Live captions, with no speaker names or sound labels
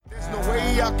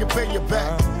I can pay you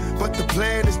back. But the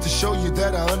plan is to show you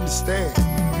that I understand.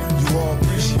 You all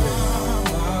appreciate it.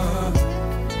 Mama,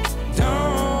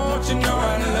 don't you know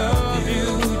I love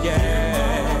you,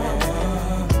 yeah.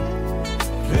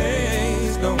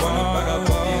 Please don't worry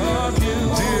about you.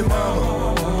 Dear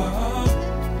mama,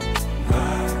 I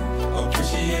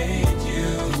appreciate you.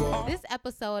 This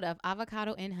episode of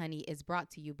Avocado and Honey is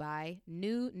brought to you by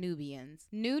New Nubians.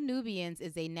 New Nubians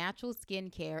is a natural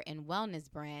skincare and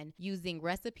wellness brand using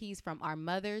recipes from our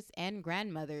mothers and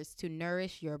grandmothers to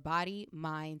nourish your body,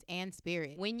 mind, and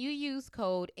spirit. When you use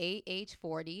code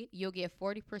AH40, you'll get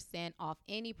 40% off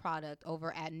any product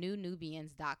over at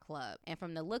newnubians.club. And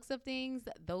from the looks of things,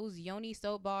 those Yoni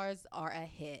soap bars are a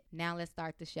hit. Now let's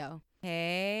start the show.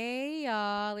 Hey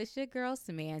y'all, it's your girl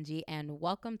Samanji and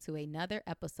welcome to another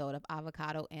episode of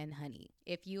Avocado and Honey.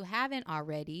 If you haven't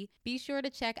already, be sure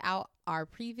to check out our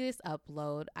previous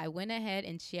upload. I went ahead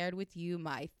and shared with you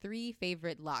my 3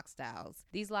 favorite lock styles.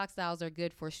 These lock styles are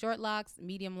good for short locks,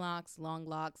 medium locks, long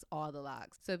locks, all the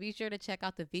locks. So be sure to check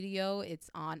out the video.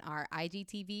 It's on our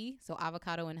IGTV, so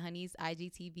Avocado and Honey's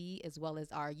IGTV, as well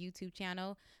as our YouTube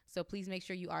channel. So please make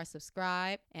sure you are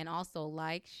subscribed and also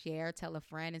like, share, tell a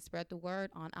friend, and spread the word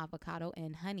on Avocado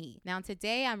and Honey. Now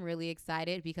today I'm really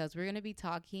excited because we're going to be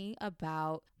talking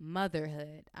about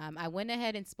motherhood. I went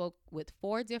ahead and spoke with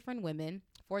 4 different women,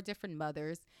 4 different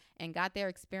mothers, and got their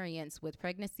experience with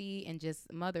pregnancy and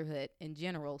just motherhood in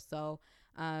general. So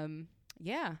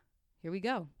yeah, here we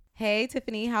go. Hey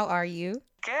Tiffany, how are you?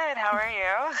 Good. How are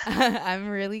you? I'm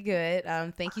really good.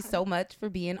 Thank you so much for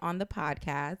being on the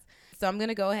podcast. So I'm going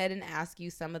to go ahead and ask you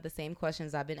some of the same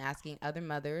questions I've been asking other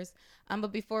mothers.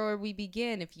 But before we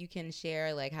begin, if you can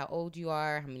share like how old you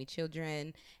are, how many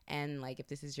children, and like if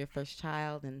this is your first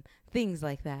child and things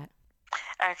like that.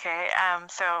 Okay.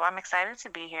 So I'm excited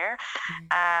to be here.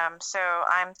 So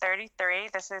I'm 33.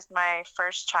 This is my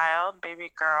first child,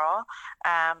 baby girl,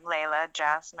 Layla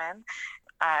Jasmine.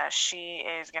 She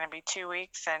is going to be 2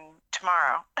 weeks and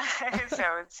tomorrow. So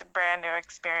it's a brand new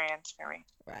experience for me.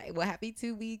 Right. Well, happy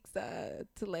 2 weeks to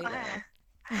Layla.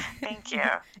 Thank you.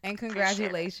 And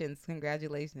congratulations.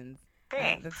 Congratulations.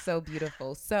 Thanks. That's so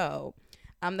beautiful. So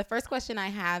the first question I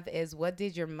have is, what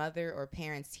did your mother or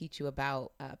parents teach you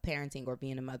about parenting or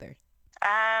being a mother?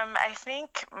 I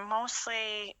think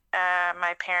mostly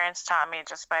my parents taught me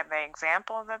just by the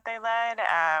example that they led.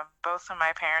 Both of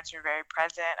my parents were very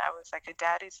present. I was like a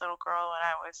daddy's little girl when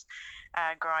I was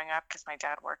growing up because my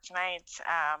dad worked nights.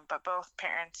 But both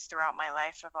parents throughout my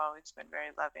life have always been very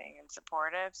loving and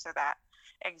supportive. So that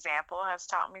example has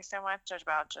taught me so much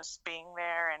about just being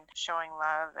there and showing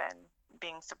love and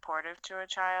being supportive to a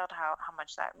child, how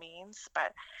much that means.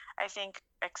 But I think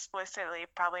explicitly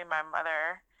probably my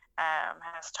mother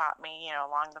has taught me,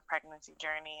 along the pregnancy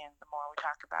journey, and the more we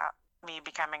talk about me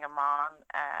becoming a mom,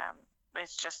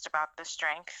 it's just about the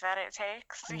strength that it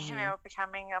takes,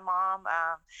 becoming a mom,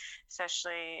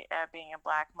 especially being a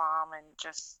Black mom, and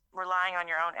just relying on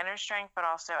your own inner strength, but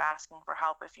also asking for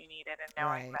help if you need it, and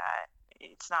knowing that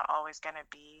it's not always going to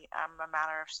be a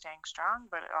matter of staying strong,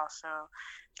 but also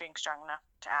being strong enough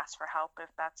to ask for help if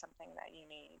that's something that you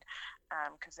need,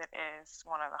 because it is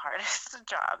one of the hardest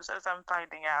jobs, as I'm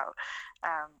finding out,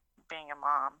 being a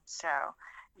mom. So,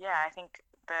 yeah, I think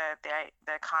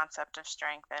the concept of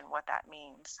strength and what that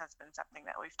means has been something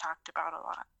that we've talked about a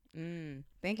lot.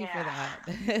 Thank you for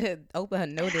that. Opa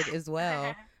noted as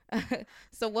well.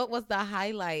 So what was the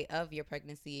highlight of your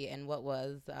pregnancy, and what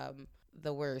was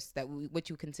the worst, what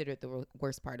you considered the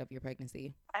worst part of your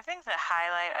pregnancy? I think the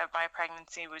highlight of my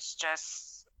pregnancy was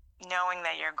just knowing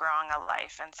that you're growing a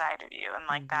life inside of you, and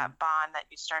like that bond that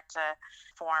you start to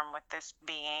form with this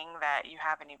being that you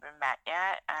haven't even met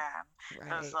yet.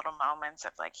 Those little moments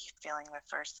of like feeling the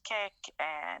first kick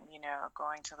and,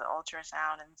 going to the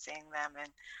ultrasound and seeing them, and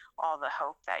all the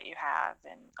hope that you have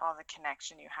and all the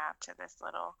connection you have to this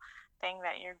little thing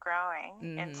that you're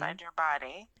growing inside your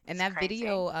body. And that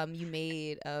video you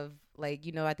made of like,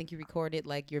 I think you recorded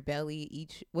like your belly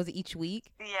each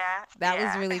week? Yeah. That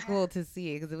was really cool to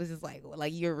see, because it was just like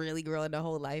you're really growing a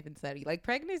whole life inside of you. Like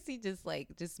pregnancy,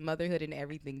 just motherhood and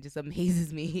everything just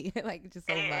amazes me like just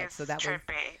so much. So that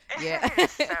trippy. Was yeah.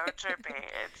 It's so trippy.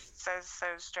 It's so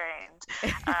strange.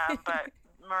 But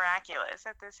miraculous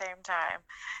at the same time.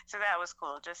 So that was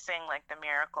cool. Just seeing like the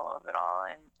miracle of it all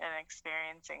and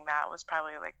experiencing that was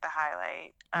probably like the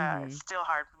highlight. It's still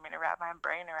hard for me to wrap my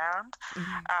brain around.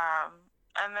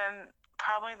 And then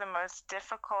probably the most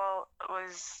difficult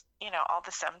was, all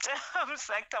the symptoms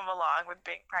that come along with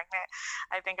being pregnant.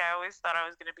 I think I always thought I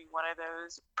was going to be one of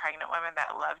those pregnant women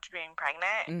that loved being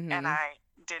pregnant, and I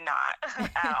did not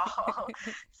at all.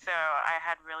 So I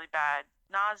had really bad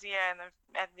nausea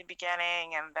at the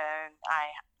beginning, and then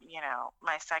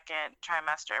my second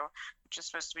trimester, which is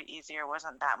supposed to be easier,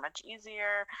 wasn't that much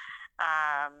easier.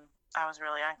 I was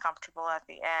really uncomfortable at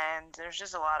the end. There's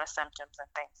just a lot of symptoms and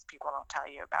things people don't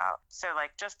tell you about. So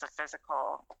like just the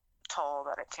physical toll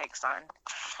that it takes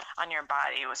on your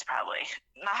body was probably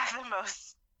not the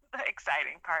most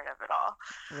exciting part of it all.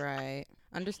 Right.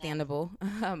 Understandable.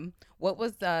 What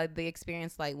was the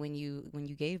experience like when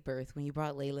you gave birth, when you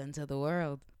brought Layla into the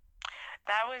world?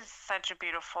 That was such a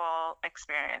beautiful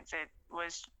experience.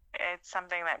 It's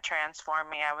something that transformed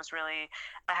me. I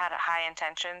had high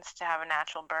intentions to have a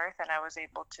natural birth, and I was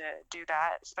able to do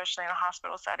that, especially in a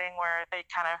hospital setting where they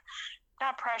kind of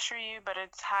not pressure you, but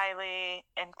it's highly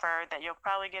inferred that you'll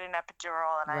probably get an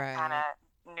epidural, and Right. I kind of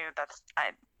knew that's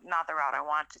not the route I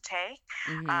want to take.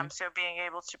 Mm-hmm. So being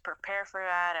able to prepare for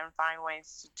that and find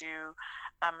ways to do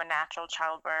a natural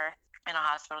childbirth in a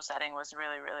hospital setting was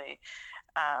really, really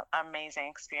amazing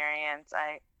experience.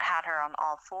 I had her on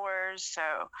all fours, so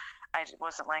I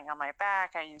wasn't laying on my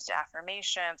back. I used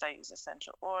affirmations, I used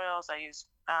essential oils, I used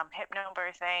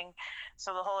hypnobirthing.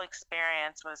 So the whole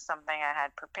experience was something I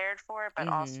had prepared for, but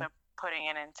Mm-hmm. also putting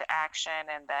it into action,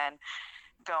 and then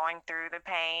going through the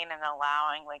pain and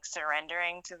allowing, like,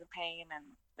 surrendering to the pain. And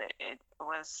it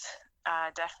was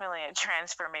definitely a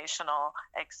transformational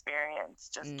experience,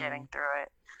 just getting through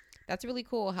it. That's really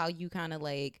cool how you kind of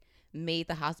like made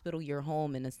the hospital your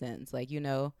home in a sense. Like, you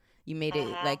made it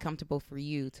like comfortable for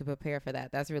you to prepare for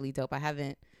that. That's really dope. I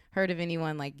haven't heard of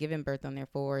anyone like giving birth on their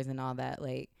fours and all that.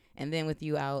 Like, and then with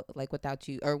you out, like without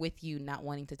you, or with you not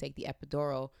wanting to take the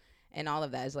epidural and all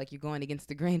of that, is like you're going against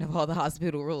the grain of all the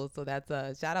hospital rules. So that's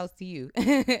shout outs to you.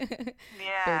 Yeah,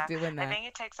 for doing that. I think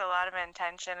it takes a lot of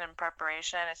intention and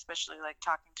preparation, especially like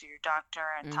talking to your doctor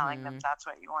and telling them that's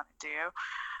what you want to do.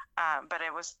 But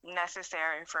it was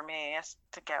necessary for me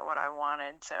to get what I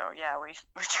wanted. So yeah, we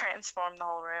transformed the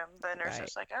whole room. The nurse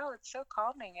was like, "Oh, it's so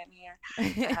calming in here." I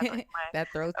had, like, my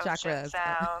That throat chakra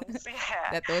sounds.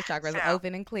 Yeah, that throat chakra is So,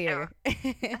 open and clear.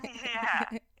 yeah,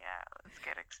 it was a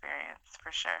good experience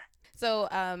for sure. So,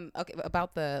 okay,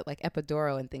 about the like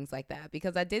epidural and things like that,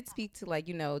 because I did speak to like,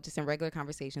 just in regular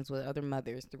conversations with other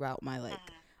mothers throughout my like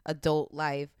adult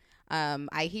life.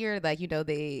 I hear like,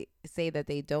 they say that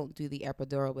they don't do the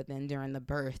epidural, but then during the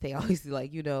birth, they always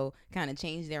like, kind of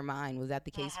change their mind. Was that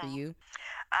the case for you?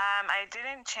 I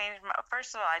didn't change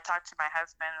first of all, I talked to my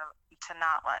husband to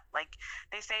not like,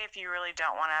 they say if you really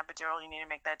don't want an epidural, you need to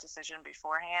make that decision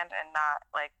beforehand and not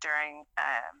like during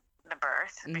the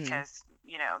birth, because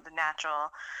the natural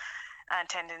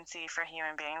tendency for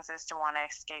human beings is to want to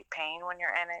escape pain when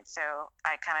you're in it. So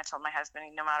I kind of told my husband,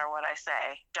 no matter what I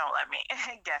say, don't let me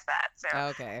get that. So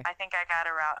Okay. I think I got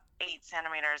around 8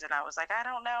 centimeters, and I was like, I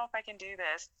don't know if I can do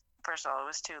this. First of all, it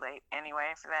was too late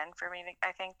anyway for me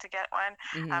to get one.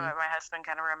 But my husband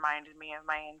kind of reminded me of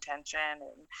my intention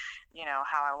and,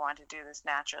 how I want to do this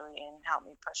naturally and help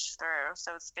me push through.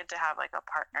 So it's good to have like a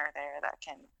partner there that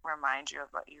can remind you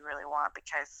of what you really want,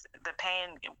 because the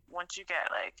pain, once you get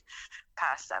like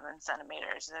past 7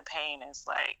 centimeters, the pain is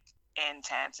like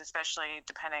intense, especially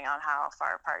depending on how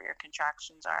far apart your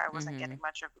contractions are. I wasn't getting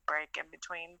much of a break in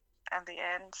between at the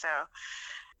end. So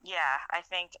yeah, I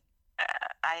think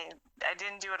I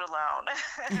didn't do it alone.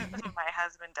 My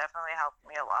husband definitely helped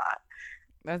me a lot.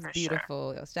 That's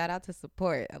beautiful. Sure. Shout out to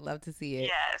support. I love to see it.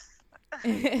 Yes.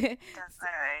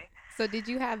 Definitely. So did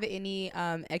you have any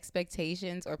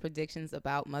expectations or predictions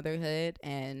about motherhood?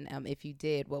 And if you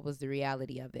did, what was the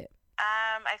reality of it?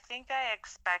 I think I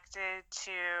expected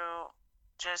to,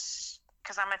 just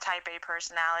because I'm a type A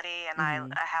personality, and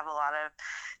I have a lot of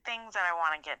things that I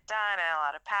want to get done and a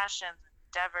lot of passions,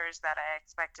 endeavors, that I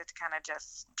expected to kind of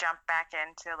just jump back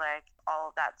into like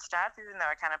all of that stuff, even though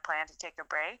I kind of planned to take a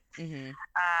break.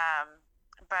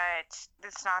 But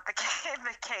it's not the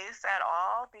case at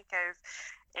all, because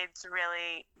it's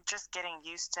really just getting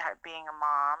used to being a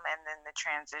mom, and then the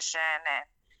transition and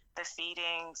the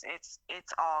feedings. It's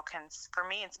all for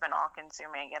me, it's been all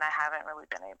consuming, and I haven't really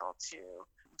been able to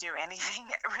do anything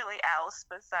really else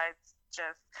besides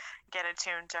just get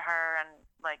attuned to her and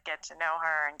like get to know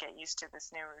her and get used to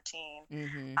this new routine.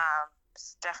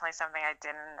 It's definitely something I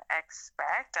didn't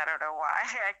expect. I don't know why.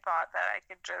 I thought that I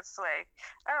could just like,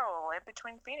 in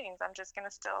between feedings, I'm just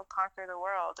gonna still conquer the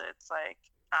world. It's like,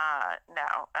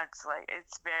 no, it's like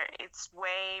it's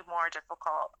way more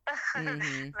difficult than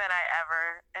I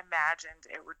ever imagined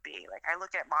it would be. Like, I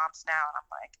look at moms now and I'm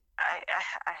like,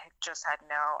 I just had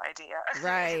no idea.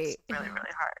 Right. It's really,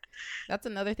 really hard. That's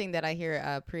another thing that I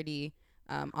hear pretty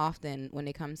often when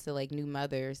it comes to like new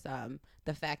mothers,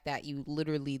 the fact that you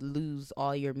literally lose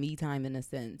all your me time in a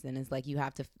sense, and it's like you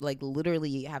have to like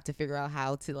literally have to figure out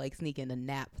how to like sneak in a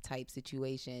nap type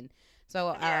situation.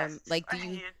 So Yes, like do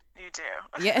you you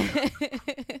do. yeah.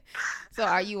 So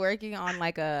are you working on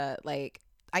like a like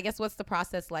I guess what's the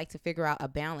process like to figure out a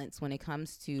balance when it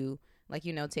comes to like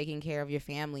taking care of your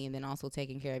family and then also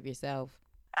taking care of yourself?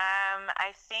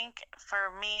 I think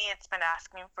for me, it's been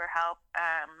asking for help.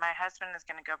 My husband is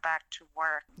going to go back to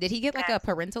work Did he get like a next.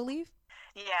 parental leave?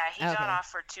 Yeah, he's Okay. on off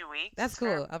for 2 weeks That's for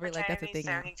cool. I'll be like, that's a paternity, thing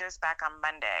so now. he goes back on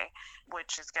Monday,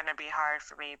 which is going to be hard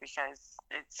for me because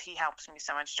he helps me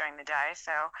so much during the day.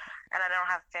 So, and I don't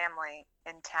have family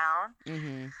in town.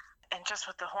 Mm-hmm. And just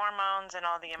with the hormones and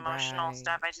all the emotional Right.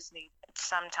 stuff, I just need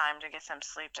some time to get some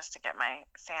sleep just to get my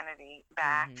sanity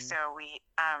back. Mhm. So we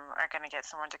are going to get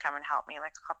someone to come and help me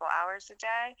like a couple hours a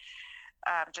day,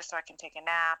 just so I can take a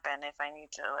nap. And if I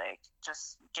need to like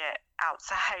just get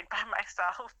outside by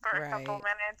myself for a couple Right.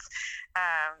 minutes,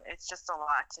 it's just a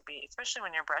lot to be, especially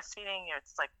when you're breastfeeding.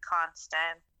 It's like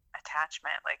constant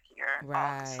attachment, like you're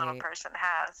all this little Right. person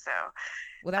has. So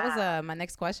Well, that was um, my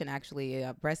next question actually,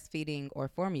 breastfeeding or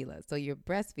formula. So you're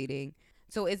breastfeeding.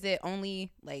 So is it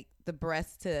only like the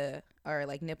breast to or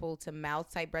like nipple to mouth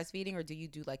type breastfeeding, or do you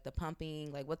do like the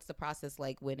pumping? Like, what's the process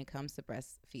like when it comes to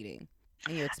breastfeeding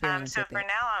and your experience So with for it?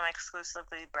 now, I'm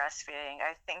exclusively breastfeeding.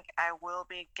 I think I will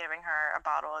be giving her a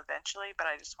bottle eventually, but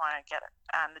I just want to get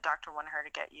the doctor wanted her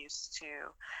to get used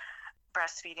to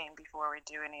breastfeeding before we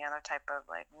do any other type of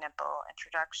like nipple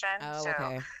introduction. Oh, So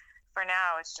okay. for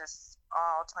now, it's just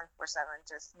all 24/7,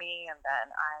 just me, and then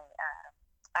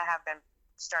I have been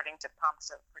starting to pump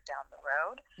some for down the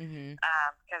road Mhm.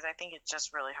 because I think it's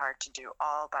just really hard to do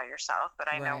all by yourself. But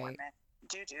I know Right. women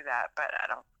do that, but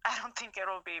I don't think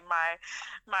it'll be my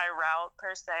route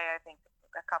per se. I think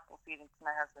a couple feedings,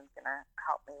 my husband's gonna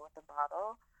help me with the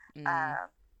bottle. Mm.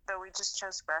 But we just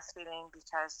chose breastfeeding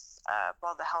because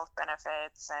well, the health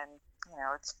benefits, and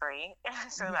it's free,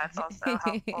 so that's also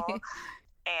helpful,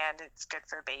 and it's good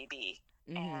for baby,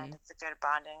 and Mhm. it's a good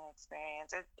bonding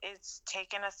experience. It's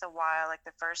taken us a while. Like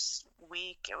the first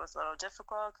week, it was a little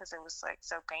difficult because it was like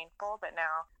so painful, but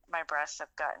now my breasts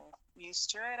have gotten used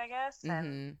to it, I guess,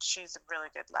 and Mhm. she's a really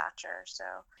good latcher. So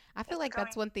I feel it's like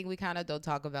that's going. one thing we kind of don't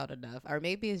talk about enough, or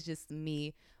maybe it's just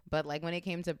me. But like when it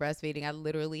came to breastfeeding, I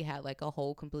literally had like a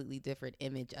whole completely different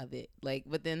image of it. Like,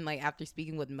 but then like after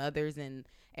speaking with mothers and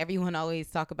everyone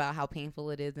always talk about how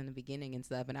painful it is in the beginning and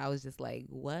stuff, and I was just like,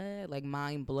 what? Like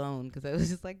mind blown because I was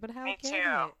just like, but how Me can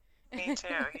too. it? Me too.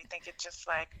 You think it just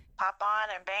like pop on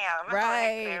and bam, like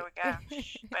there Right. we go.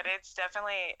 But it's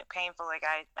definitely painful. Like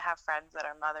I have friends that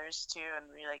are mothers too, and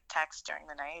we like text during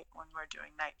the night when we're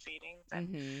doing night feedings. And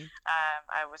Mhm.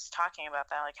 I was talking about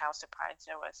that, like how surprised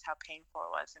I was, how painful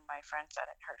it was, and my friend said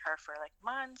it hurt her for like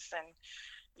months. And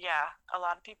yeah, a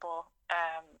lot of people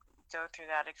go through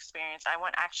that experience. I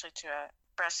went actually to a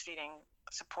breastfeeding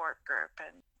support group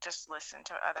and just listened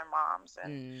to other moms,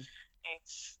 and Mm.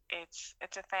 it's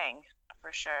a thing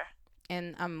for sure.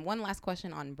 And one last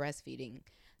question on breastfeeding.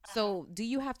 Mhm. So, do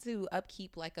you have to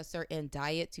upkeep like a certain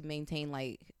diet to maintain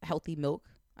like healthy milk?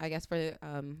 I guess for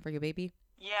your baby.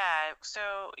 Yeah,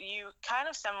 so you kind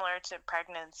of similar to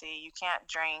pregnancy. You can't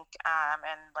drink,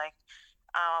 and like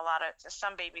a lot of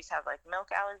some babies have like milk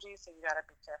allergies, so you got to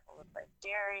be careful with like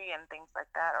dairy and things like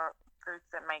that, or fruits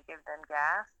that might give them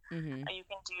gas. Mhm. You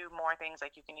can do more things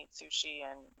like you can eat sushi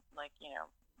and like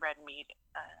red meat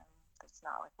that's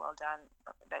not like well done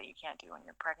that you can't do when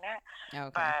you're pregnant,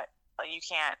 Okay. but you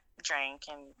can't drink,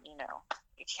 and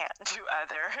you can't do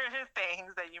other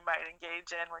things that you might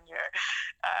engage in when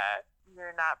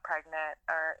you're not pregnant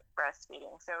or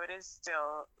breastfeeding. So it is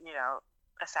still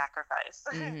a sacrifice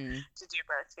Mhm. to do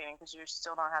breastfeeding because you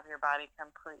still don't have your body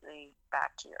completely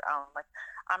back to your own. Like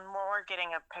I'm more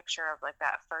getting a picture of like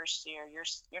that first year.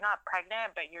 You're not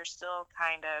pregnant, but you're still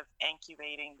kind of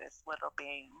incubating this little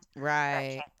being that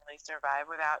Right. can't really survive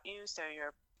without you. So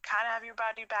you're kind of have your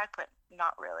body back, but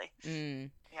not really. Mm.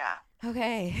 Yeah.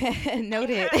 Okay.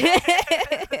 Noted.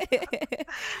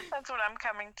 That's what I'm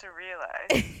coming to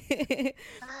realize.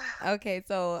 Okay,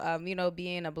 so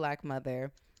being a black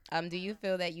mother, do you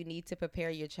feel that you need to prepare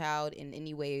your child in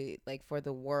any way, like for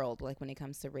the world, like when it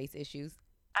comes to race issues?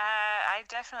 I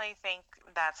definitely think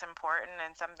that's important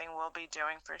and something we'll be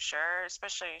doing for sure.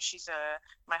 Especially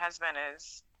my husband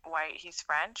is white, he's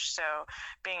French, so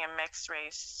being a mixed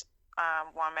race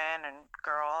woman and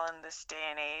girl in this day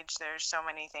and age, there's so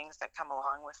many things that come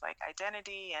along with like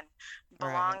identity and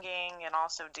Right. belonging, and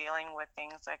also dealing with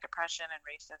things like oppression and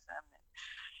racism and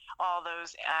all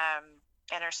those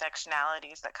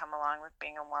intersectionalities that come along with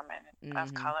being a woman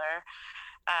of Mm-hmm. color.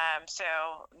 So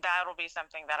that'll be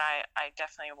something that I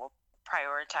definitely will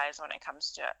prioritize when it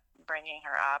comes to bringing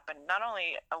her up, and not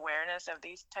only awareness of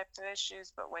these types of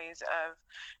issues, but ways of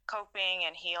coping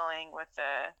and healing with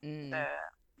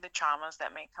the traumas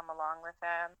that may come along with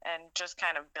them, and just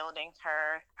kind of building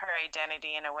her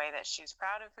identity in a way that she's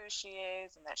proud of who she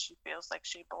is and that she feels like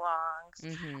she belongs,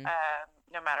 Mm-hmm.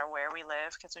 no matter where we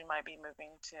live, because we might be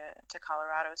moving to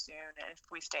Colorado soon. And if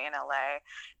we stay in LA,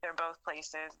 they're both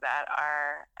places that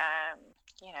are,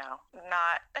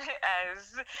 not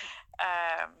as,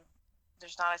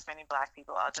 there's not as many Black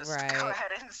people, I'll just Right. go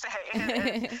ahead and say,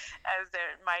 as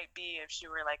there might be if she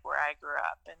were like where I grew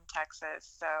up in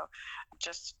Texas. So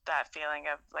just that feeling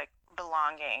of like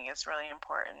belonging is really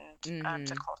important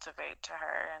to cultivate to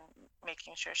her, and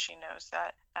making sure she knows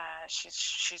that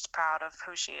she's proud of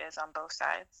who she is on both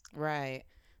sides. Right.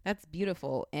 That's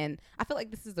beautiful. And I feel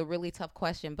like this is a really tough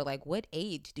question, but like, what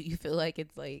age do you feel like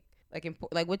it's like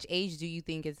which age do you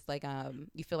think is like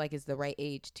you feel like is the right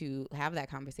age to have that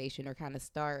conversation, or kind of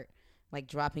start like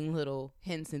dropping little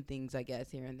hints and things, I guess,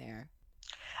 here and there?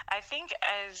 I think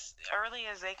as early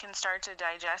as they can start to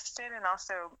digest it, and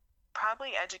also probably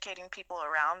educating people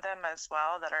around them as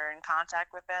well that are in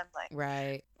contact with them, like,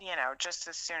 Right. Just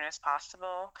as soon as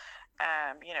possible.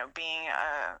 Being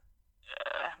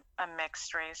a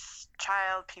mixed race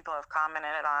child, people have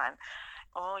commented on,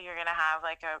 oh, you're going to have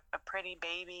like a pretty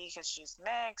baby because she's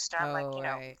mixed. I'm like,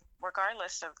 Right.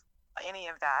 regardless of any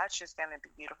of that, she's going to be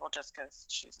beautiful just because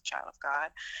she's a child of God,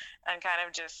 and kind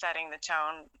of just setting the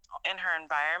tone in her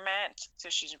environment so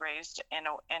she's raised in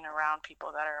around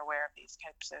people that are aware of these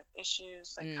types of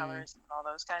issues, like colors and all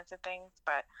those kinds of things,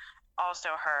 but also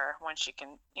her when she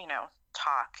can,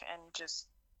 talk, and just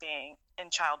being in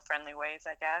child-friendly ways,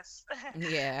 I guess.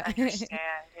 Yeah. Understand,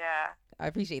 yeah. I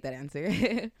appreciate that answer.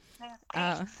 Yeah,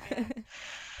 thanks. Yeah.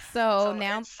 So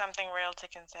now, it's something real to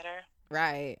consider.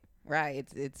 right.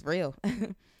 It's real.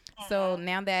 So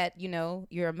now that,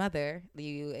 you're a mother,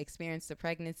 you experienced the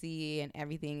pregnancy and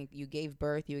everything, you gave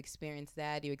birth, you experienced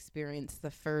that, you experienced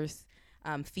the first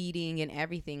feeding and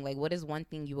everything. Like, what is one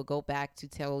thing you would go back to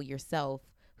tell yourself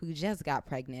who just got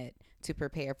pregnant to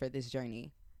prepare for this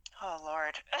journey? Oh,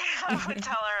 Lord. I would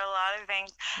tell her a lot of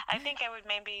things. I think I would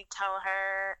maybe tell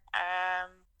her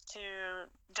to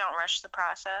don't rush the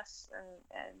process,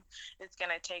 and it's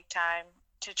going to take time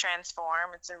to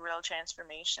transform. It's a real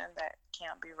transformation that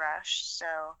can't be rushed. So,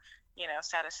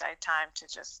 set aside time to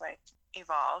just like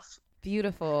evolve.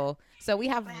 Beautiful. So we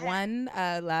have one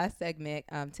last segment,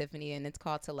 Tiffany, and it's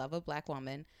called To Love a Black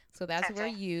Woman. So that's where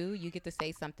you get to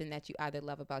say something that you either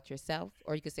love about yourself,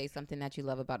 or you could say something that you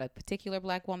love about a particular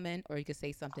Black woman, or you could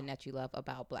say something that you love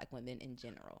about Black women in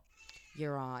general.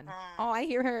 You're on. Oh, I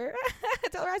hear her.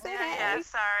 Tell her I said hey. Yeah,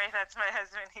 sorry. That's my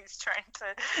husband. He's trying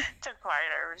to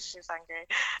quiet her. She's hungry.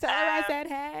 Tell her I said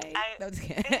hey. No, just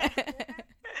kidding.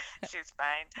 She's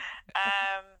fine.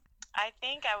 I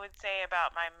think I would say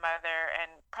about my mother,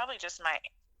 and probably just my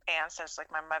ancestors,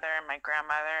 like my mother and my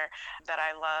grandmother, that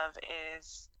I love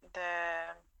is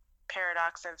the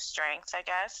paradox of strength, I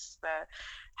guess,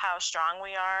 how strong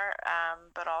we are,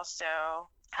 but also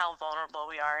how vulnerable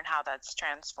we are, and how that's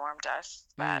transformed us,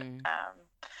 that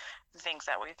the things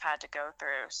that we've had to go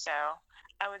through. So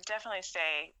I would definitely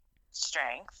say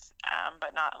strength,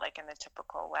 but not like in the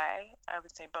typical way. I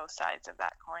would say both sides of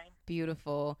that coin.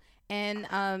 Beautiful. And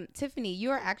Tiffany,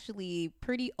 you're actually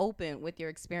pretty open with your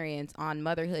experience on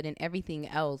motherhood and everything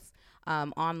else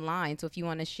online. So if you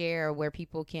want to share where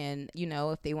people can,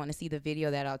 if they want to see the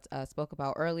video that I spoke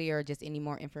about earlier, just any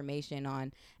more information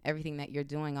on everything that you're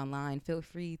doing online, feel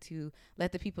free to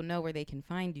let the people know where they can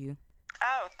find you.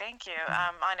 Oh, thank you.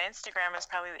 On Instagram is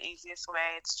probably the easiest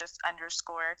way. It's just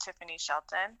 _ Tiffany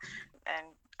Shelton. And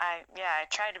I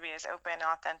try to be as open and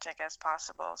authentic as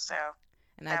possible. So.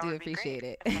 And I do appreciate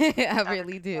it. I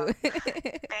really do.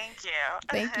 Thank you.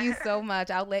 Thank you so much.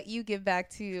 I'll let you get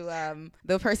back to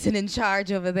the person in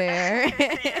charge over there.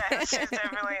 Yeah, she's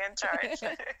definitely in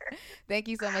charge. Thank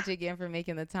you so much again for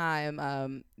making the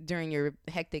time during your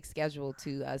hectic schedule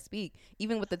to speak,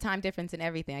 even with the time difference and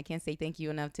everything. I can't say thank you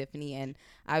enough, Tiffany. And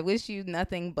I wish you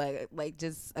nothing but like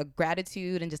just a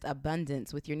gratitude and just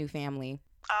abundance with your new family.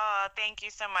 Oh, thank you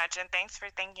so much. And thanks for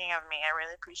thinking of me. I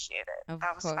really appreciate it.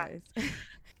 That was fun.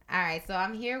 All right. So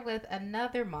I'm here with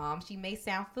another mom. She may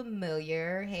sound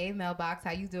familiar. Hey, Mailbox.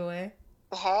 How you doing?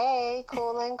 Hey,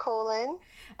 coolin'.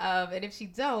 And if she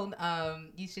don't,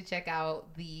 you should check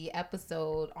out the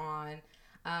episode on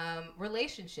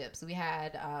relationships. We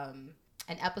had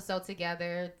an episode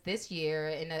together this year,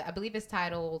 and I believe it's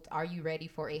titled "Are You Ready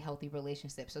for a Healthy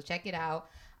Relationship?" So check it out.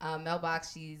 Mel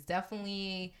Box, she's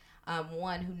definitely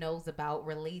one who knows about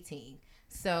relating.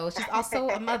 So she's also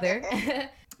a mother.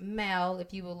 Mel,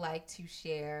 if you would like to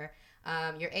share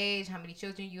your age, how many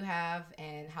children you have,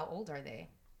 and how old are they?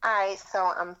 All right, so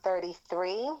I'm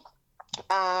 33.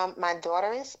 My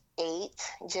daughter is 8,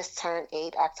 just turned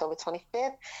 8 October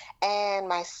 25th, and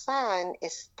my son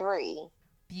is 3.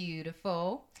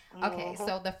 Beautiful. Okay,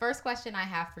 so the first question I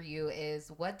have for you is,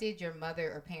 what did your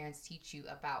mother or parents teach you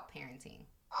about parenting?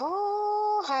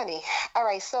 Oh, honey. All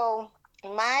right, so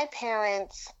my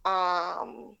parents,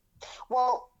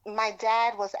 well, my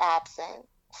dad was absent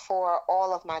for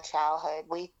all of my childhood.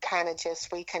 We kind of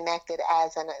just reconnected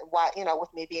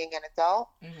with me being an adult.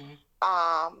 Mm-hmm.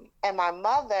 And my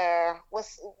mother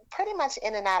was pretty much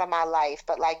in and out of my life,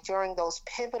 but like during those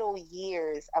pivotal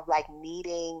years of like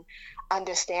needing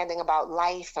understanding about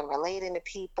life and relating to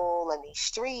people and these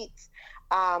streets,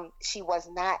 she was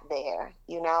not there,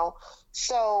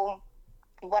 So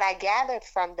what I gathered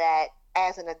from that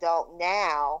as an adult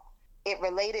now, it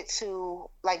related to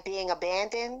like being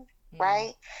abandoned,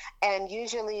 right? And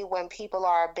usually when people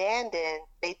are abandoned,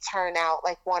 they turn out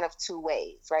like one of two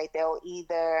ways, right? They'll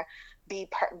either be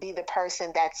the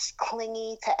person that's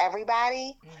clingy to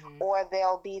everybody, or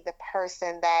they'll be the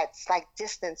person that's like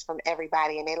distanced from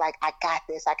everybody, and they like, I got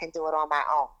this, I can do it on my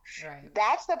own. Right.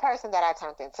 That's the person that I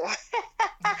turned into.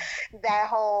 That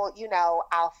whole,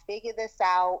 I'll figure this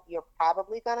out. You're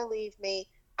probably going to leave me.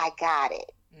 I got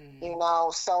it.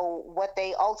 So what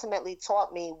they ultimately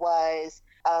taught me was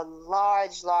a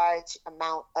large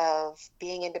amount of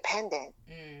being independent,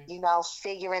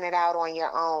 figuring it out on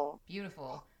your own.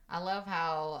 Beautiful. I love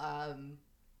how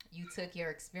you took your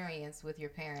experience with your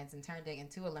parents and turned it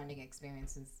into a learning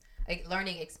experience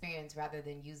rather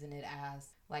than using it as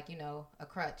like, a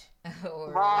crutch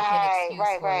or like an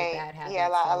excuse for bad habits. Yeah,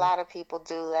 a lot of people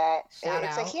do that.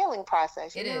 It's a healing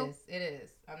process. It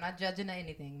is. I'm not judging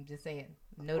anything. I'm just saying.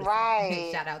 Notice. Right.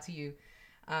 Shout out to you.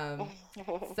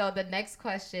 So the next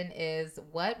question is,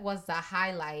 what was the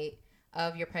highlight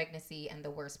of your pregnancy and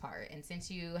the worst part? And since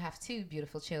you have 2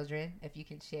 beautiful children, if you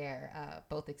can share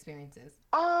both experiences.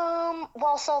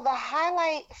 Well, so the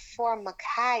highlight for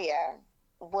Micaiah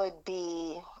would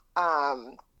be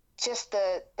just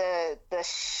the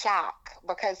shock,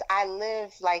 because I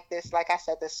live like this, like I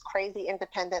said, this crazy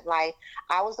independent life.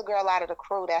 I was the girl out of the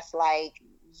crew that's like,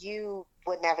 you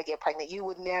would never get pregnant. You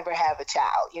would never have a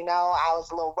child. I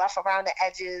was a little rough around the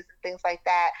edges and things like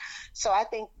that. So I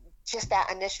think just that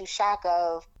initial shock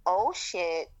of, oh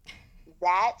shit,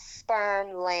 that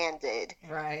sperm landed.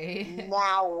 Right.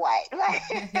 Now what? Like,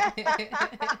 you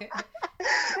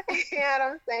know what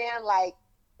I'm saying? Like,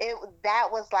 that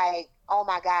was like, oh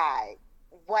my God,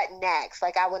 what next?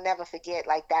 Like, I will never forget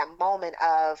like that moment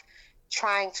of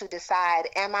trying to decide,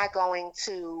 am I going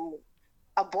to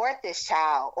abort this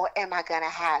child or am I going to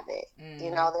have it?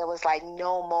 There was like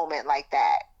no moment like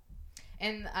that.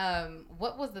 And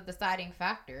what was the deciding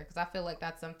factor? Because I feel like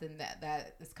that's something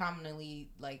that is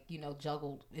commonly like,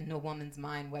 juggled in a woman's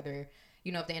mind, whether,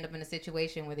 if they end up in a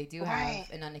situation where they do have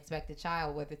an unexpected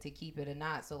child, whether to keep it or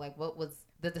not. So like, what was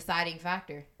the deciding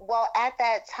factor? Well, at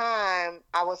that time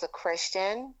I was a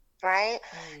Christian, right?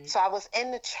 So I was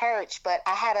in the church, but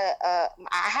I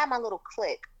had my little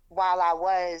clique while I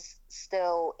was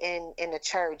still in the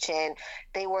church, and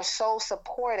they were so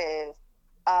supportive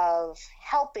of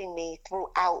helping me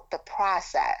throughout the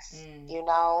process,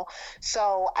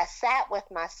 So I sat with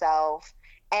myself,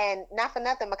 and not for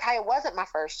nothing, Micaiah wasn't my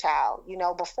first child.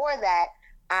 Before that,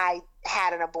 I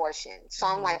had an abortion. So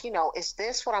I'm like, is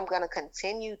this what I'm going to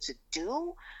continue to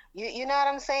do? You know what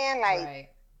I'm saying? Like, right.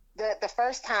 The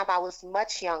first time I was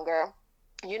much younger,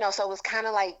 so it was kind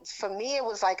of like, for me, it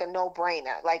was like a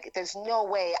no-brainer. Like, there's no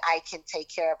way I can take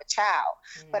care of a child.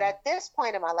 But at this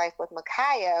point in my life with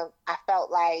Micaiah, I felt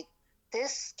like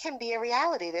this can be a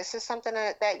reality. This is something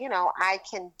that I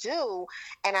can do.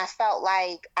 And I felt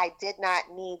like I did not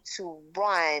need to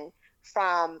run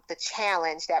from the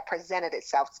challenge that presented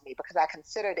itself to me, because I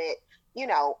considered it,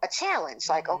 a challenge.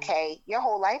 Like, okay, your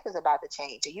whole life is about to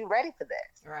change. Are you ready for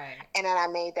this? Right. And then I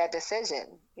made that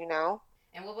decision,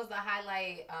 And what was the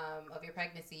highlight of your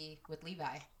pregnancy with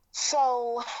Levi?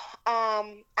 So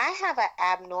I have an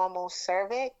abnormal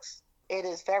cervix. It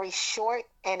is very short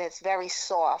and it's very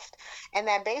soft. And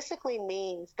that basically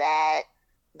means that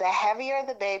the heavier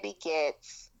the baby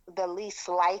gets, the least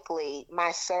likely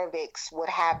my cervix would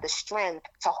have the strength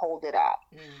to hold it up.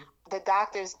 The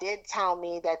doctors did tell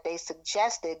me that they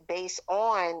suggested, based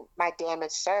on my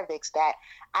damaged cervix, that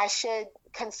I should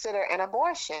consider an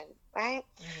abortion. right?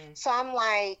 Mm-hmm. So I'm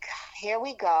like, here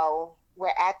we go. We're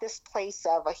at this place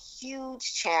of a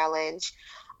huge challenge.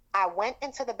 I went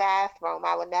into the bathroom.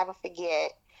 I would never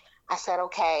forget. I said,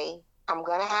 okay, I'm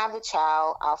going to have the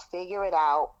child. I'll figure it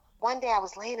out. One day I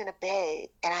was laying in a bed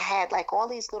and I had like all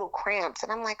these little cramps.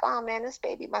 And I'm like, oh man, this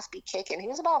baby must be kicking. He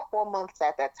was about 4 months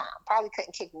at that time. Probably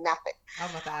couldn't kick nothing. I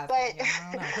was about to ask But you,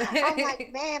 I don't know. I'm like,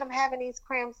 man, I'm having these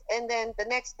cramps. And then the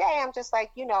next day I'm just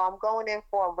like, I'm going in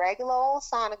for a regular old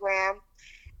sonogram.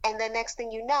 And the next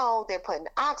thing you know, they're putting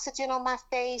oxygen on my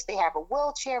face. They have a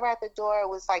wheelchair at the door. It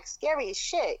was like scary as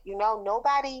shit.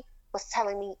 Nobody was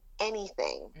telling me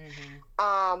anything.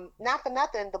 Mm-hmm. Not for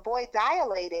nothing, the boy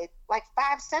dilated like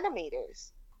 5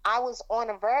 centimeters. I was on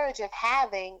the verge of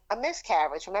having a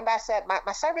miscarriage. Remember I said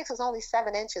my cervix is only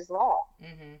 7 inches long.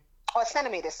 Mm-hmm. Or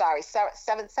centimeters, sorry,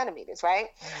 7 centimeters, right?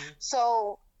 Mm-hmm.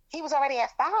 So he was already at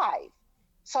 5.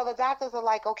 So the doctors are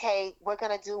like, okay, we're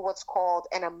going to do what's called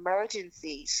an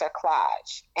emergency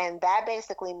cerclage. And that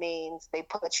basically means they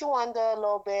put you under a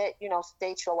little bit,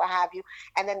 sedate you or what have you,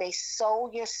 and then they sew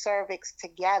your cervix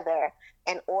together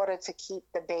in order to keep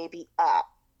the baby up.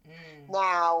 Mm.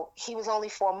 Now, he was only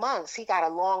 4 months. He got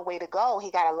a long way to go. He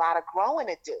got a lot of growing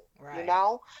to do, Right.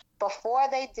 Before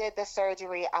they did the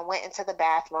surgery, I went into the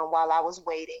bathroom while I was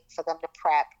waiting for them to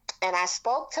prep. And I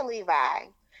spoke to Levi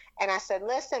and I said,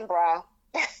 listen, bro,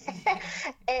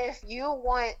 if you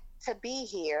want to be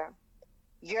here,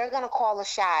 you're going to call the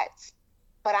shots,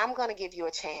 but I'm going to give you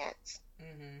a chance.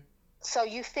 Mm-hmm. So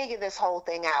you figure this whole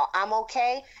thing out. I'm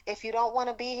okay if you don't want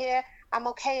to be here. I'm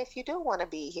okay if you do want to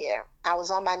be here. I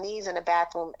was on my knees in the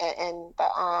bathroom in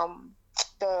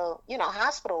the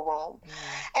hospital room.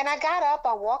 Mm-hmm. And I got up,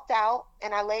 I walked out,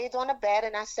 and I laid on the bed,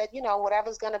 and I said,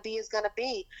 whatever's going to be is going to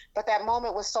be. But that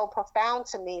moment was so profound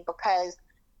to me because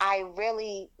I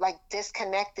really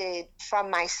disconnected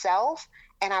from myself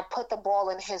and I put the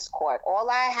ball in his court. All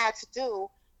I had to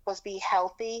do was be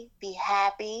healthy, be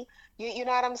happy. You know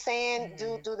what I'm saying?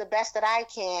 Mm-hmm. Do the best that I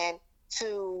can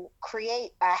to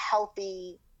create a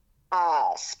healthy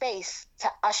space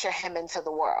to usher him into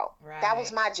the world. Right. That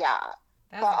was my job.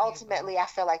 That's but beautiful. ultimately, I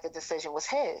feel like the decision was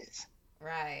his.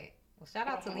 Right. Well, shout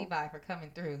out to Levi for coming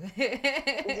through.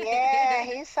 Yeah,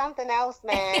 he's something else,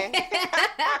 man.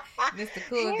 Mr.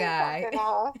 Cool He's Guy. something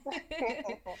else.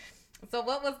 So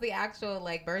what was the actual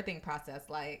birthing process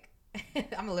like?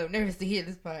 I'm a little nervous to hear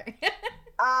this part.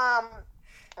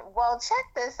 Well,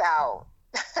 check this out.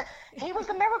 He was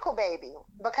a miracle baby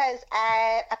because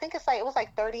I think it was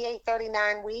 38,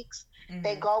 39 weeks. Mm-hmm.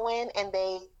 They go in and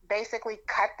they basically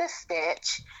cut the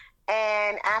stitch.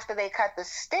 And after they cut the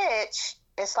stitch,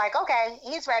 it's like, okay,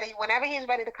 he's ready whenever he's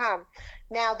ready to come.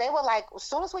 Now, they were like, as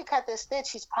soon as we cut this stitch,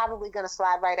 he's probably going to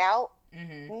slide right out.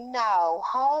 Mm-hmm. No,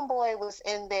 homeboy was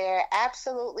in there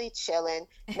absolutely chilling,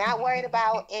 not worried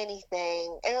about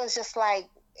anything. It was just like,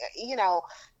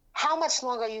 how much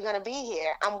longer are you going to be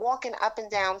here? I'm walking up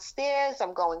and down stairs.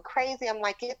 I'm going crazy. I'm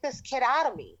like, get this kid out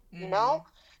of me,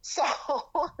 So,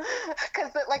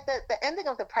 because the ending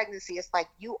of the pregnancy is like,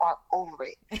 you are over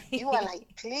it. You are like,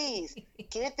 please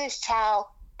get this child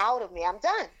out of me. I'm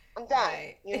done.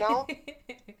 Right.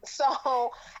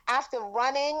 So after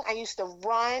running, I used to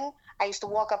run. I used to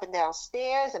walk up and down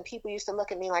stairs and people used to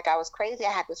look at me like I was crazy.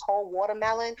 I had this whole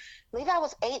watermelon. Levi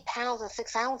was 8 pounds and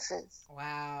 6 ounces.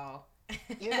 Wow.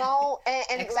 And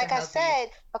like healthy. I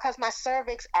said, because my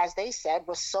cervix, as they said,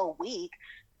 was so weak,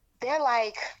 they're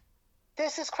like,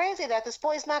 this is crazy that this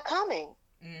boy's not coming.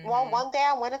 Mm-hmm. Well, one day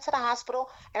I went into the hospital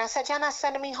and I said, you're not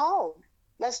sending me home.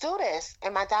 Let's do this.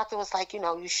 And my doctor was like,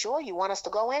 you sure you want us to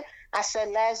go in? I said,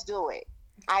 let's do it.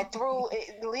 I threw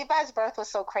Levi's birth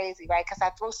was so crazy, right? Because I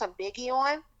threw some Biggie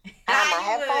on. I had my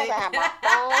headphones, I had my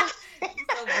phone.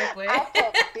 I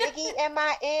put Biggie in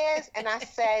my ears and I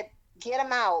said, get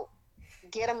him out.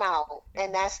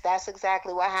 And that's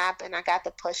exactly what happened. I got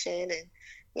the push in and,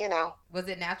 Was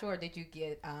it natural or did you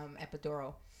get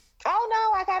epidural? Oh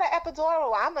no, I got an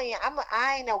epidural.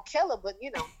 I ain't no killer, but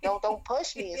don't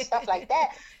push me and stuff like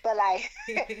that. But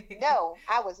no,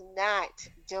 I was not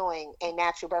doing a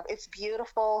natural birth. It's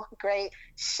beautiful, great.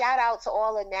 Shout out to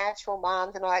all the natural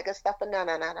moms and all that good stuff. But no,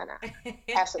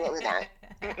 absolutely not.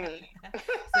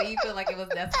 So you feel like it was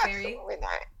necessary? Absolutely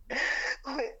not.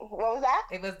 What was that?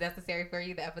 It was necessary for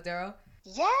you, the epidural?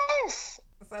 Yes.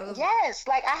 So, yes,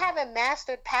 I haven't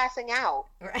mastered passing out.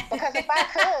 Right. Because if I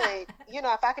could,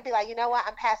 if I could be like, you know what,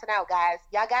 I'm passing out, guys.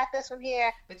 Y'all got this from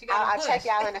here. But I'll check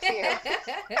y'all in the field. If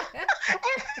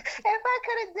I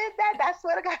could have did that, I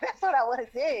swear to God, that's what I would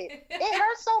have did. It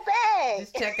hurts so bad.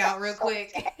 Just check out real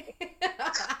quick.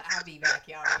 I'll be back,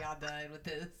 y'all. Y'all done with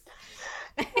this.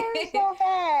 It It's so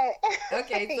bad.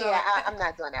 Okay, so yeah, I'm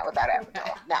not doing that without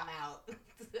epidural. No. I'm out.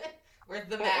 Where's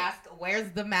the mask?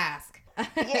 Where's the mask?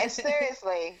 Yeah,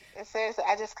 seriously.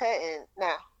 I just couldn't.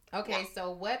 No. Okay,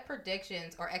 so what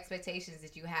predictions or expectations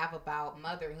did you have about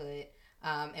motherhood,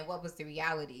 and what was the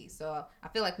reality? So I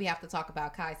feel like we have to talk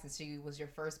about Kai since she was your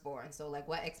firstborn. So like,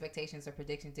 what expectations or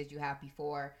predictions did you have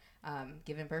before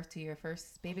giving birth to your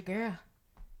first baby girl?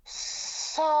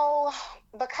 So,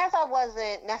 because I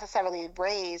wasn't necessarily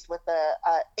raised with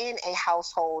in a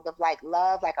household of like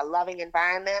love, like a loving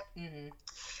environment,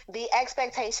 the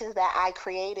expectations that I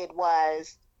created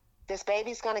was, this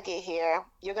baby's gonna get here.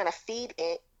 You're gonna feed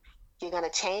it. You're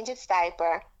gonna change its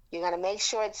diaper. You're gonna make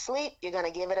sure it's asleep. You're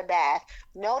gonna give it a bath.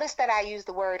 Notice that I used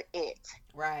the word "it."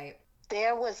 Right.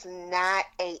 There was not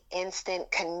a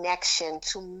instant connection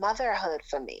to motherhood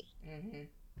for me.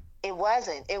 It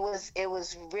wasn't. It was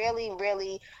really,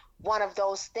 really one of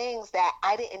those things that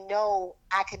I didn't know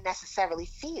I could necessarily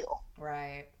feel.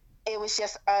 Right. It was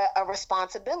just a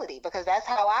responsibility, because that's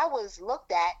how I was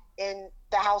looked at in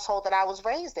the household that I was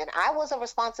raised in. I was a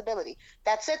responsibility.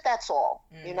 That's it. That's all.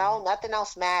 You know, nothing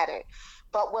else mattered.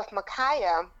 But with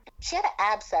Micaiah, she had an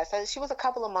abscess. She was a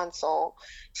couple of months old.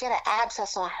 She had an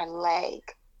abscess on her leg.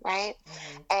 Right.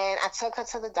 And I took her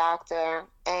to the doctor,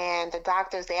 and the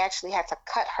doctors, they actually had to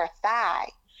cut her thigh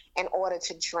in order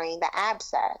to drain the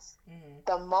abscess.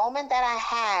 The moment that I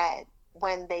had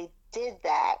when they did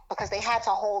that, because they had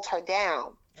to hold her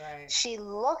down, she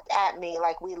looked at me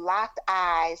like, we locked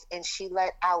eyes, and she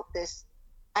let out this,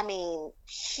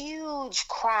 huge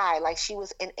cry, like she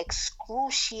was in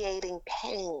excruciating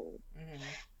pain.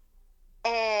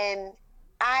 And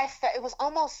I felt, it was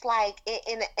almost like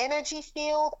in the energy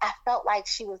field, I felt like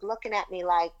she was looking at me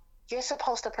like, you're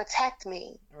supposed to protect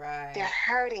me. Right. They're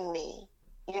hurting me.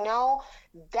 You know,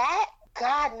 that,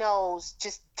 God knows,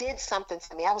 just did something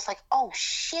to me. I was like, oh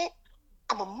shit,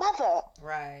 I'm a mother.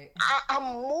 Right. I'm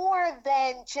more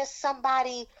than just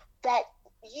somebody that,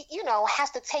 has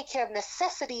to take care of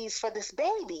necessities for this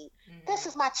baby. This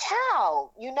is my child,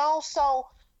 So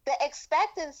the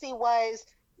expectancy was,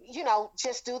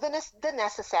 just do the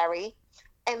necessary.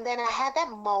 And then I had that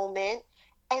moment,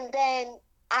 and then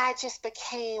I just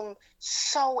became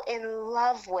so in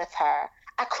love with her.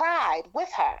 I cried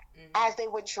with her as they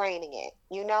were draining it,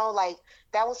 like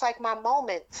that was like my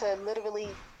moment to literally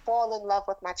fall in love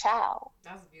with my child.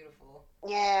 That was beautiful.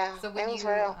 Yeah, so when it was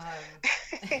real.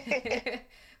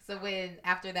 So when,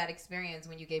 after that experience,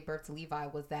 when you gave birth to Levi,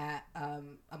 was that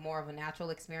a more of a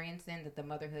natural experience then? Did the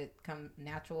motherhood come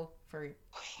natural for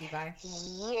Levi?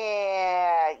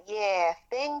 Yeah.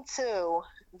 Thing two,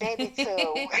 baby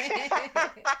two.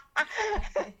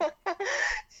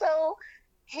 So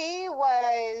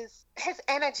his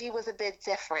energy was a bit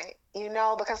different,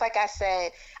 because like I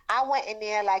said, I went in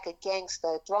there like a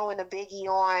gangster, throwing a biggie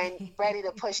on, ready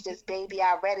to push this baby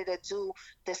out, ready to do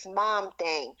this mom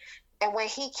thing. And when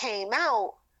he came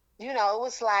out, it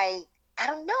was like, I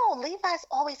don't know, Levi's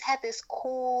always had this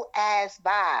cool ass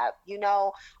vibe,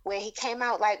 where he came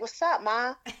out like, what's up,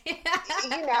 Ma?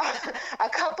 A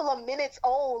couple of minutes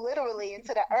old, literally,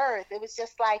 into the earth. It was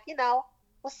just like,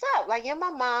 what's up? Like, you're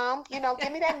my mom, give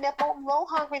me that nipple. I'm a little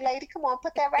hungry, lady. Come on,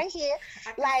 put that right here.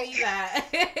 See that.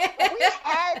 We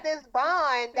had this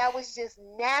bond that was just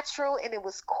natural, and it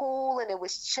was cool, and it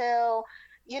was chill.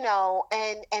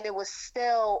 And it was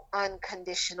still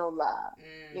unconditional love,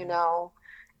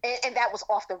 and that was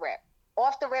off the rip.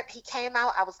 Off the rip, he came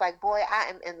out. I was like, boy, I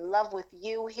am in love with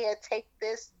you. Here, take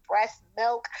this breast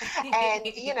milk. And,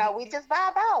 we just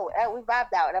vibe out. We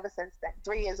vibed out ever since then.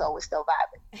 3 years old, we're still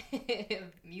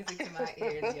vibing. Music to my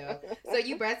ears, yo. So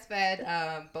you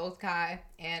breastfed both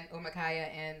Micaiah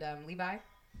and Levi?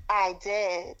 I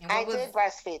did. I did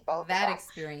breastfeed both. That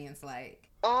experience like?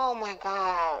 Oh my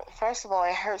God. First of all,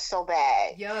 it hurts so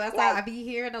bad. Yo, that's like, I be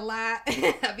hearing a lot. I'm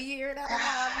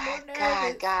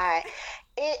nervous. God.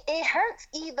 It hurts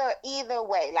either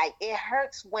way. Like, it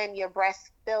hurts when your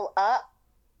breasts fill up,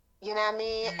 you know what I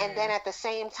mean? And then at the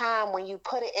same time, when you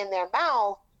put it in their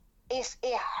mouth, it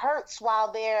hurts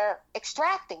while they're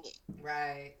extracting it.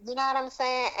 Right. You know what I'm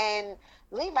saying? And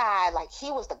Levi, like,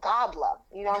 he was the gobbler.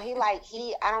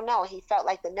 I don't know, he felt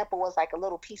like the nipple was like a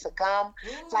little piece of gum.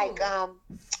 Ooh. Like,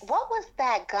 what was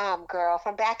that gum, girl,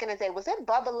 from back in the day? Was it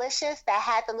Bubblicious that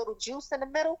had the little juice in the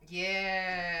middle?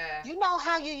 Yeah. You know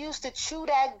how you used to chew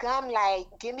that gum, like,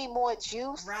 give me more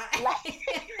juice? Right. Like,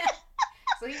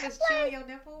 so he was chewing your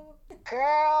nipple?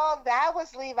 Girl, that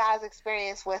was Levi's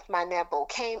experience with my nipple.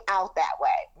 Came out that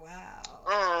way. Wow.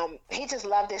 He just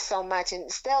loved it so much,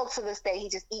 and still to this day, he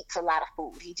just eats a lot of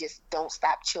food. He just don't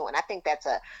stop chewing. I think that's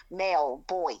a male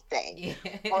boy thing.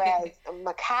 Yeah. Whereas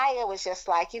Micaiah was just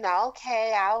like,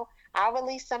 okay, I'll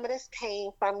release some of this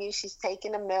pain from you. She's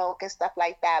taking the milk and stuff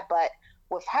like that. But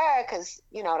with her, because,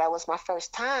 that was my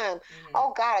first time,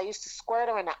 oh, God, I used to squirt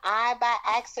her in the eye by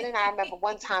accident. I remember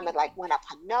one time it, went up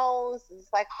her nose. It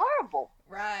was, horrible.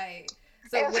 Right.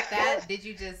 So with that,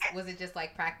 was it just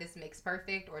practice makes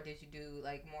perfect, or did you do,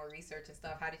 more research and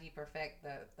stuff? How did you perfect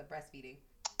the breastfeeding?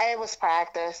 It was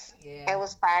practice. Yeah. It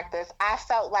was practice. I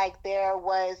felt like there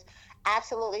was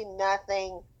absolutely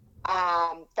nothing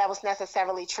that was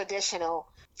necessarily traditional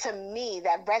to me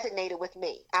that resonated with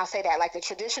me. I'll say that, the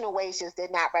traditional ways just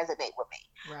did not resonate with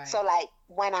me. Right. So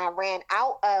when I ran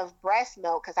out of breast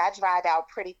milk, because I dried out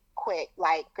pretty quick,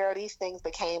 girl, these things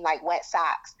became like wet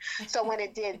socks. So when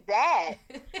it did that,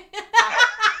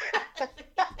 I did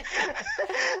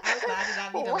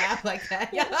not need to laugh like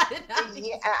that.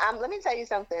 Let me tell you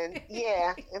something.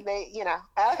 Yeah,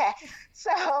 okay.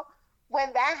 So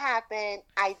when that happened,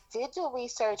 I did do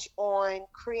research on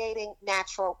creating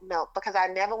natural milk because I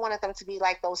never wanted them to be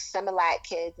like those Similac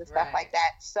kids and stuff like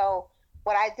that. So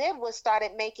what I did was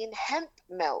started making hemp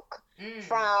milk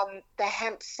from the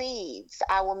hemp seeds.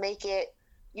 I will make it,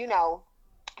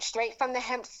 straight from the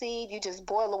hemp seed. You just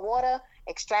boil the water,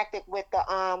 extract it with the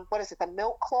the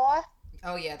milk cloth.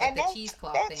 Oh yeah, the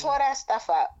cheesecloth thing. They tore that stuff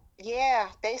up. Yeah,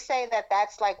 they say that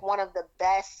that's one of the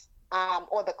best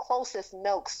or the closest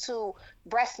milks to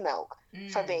breast milk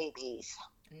for babies.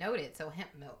 Noted. So hemp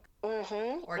milk.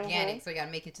 Mm-hmm. Organic. So you gotta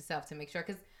make it yourself to make sure.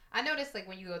 Because I noticed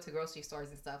when you go to grocery stores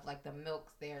and stuff, the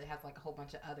milks there, it has a whole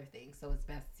bunch of other things. So it's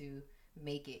best to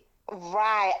make it.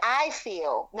 Right. I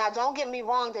feel. Now, don't get me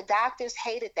wrong. The doctors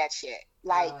hated that shit.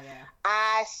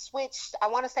 I switched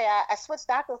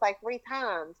doctors 3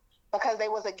 times because they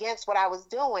was against what I was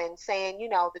doing, saying,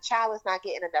 the child is not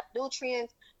getting enough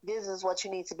nutrients. This is what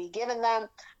you need to be giving them.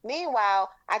 Meanwhile,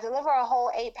 I deliver a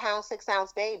whole 8-pound,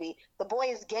 6-ounce baby. The boy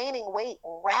is gaining weight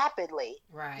rapidly.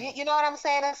 Right. You know what I'm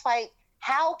saying? It's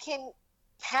how can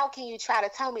you try to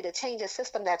tell me to change a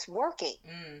system that's working?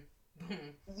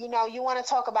 You want to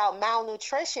talk about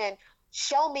malnutrition,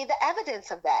 show me the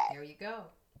evidence of that. There you go.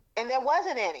 And there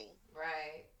wasn't any.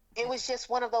 Right. It was just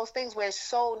one of those things where it's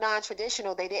so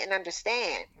non-traditional they didn't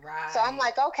understand. Right. So I'm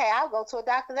okay, I'll go to a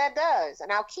doctor that does, and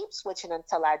I'll keep switching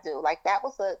until I do. That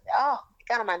was it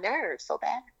got on my nerves so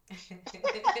bad.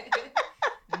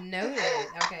 Noted.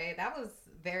 Okay, that was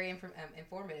very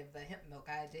informative. The hemp milk,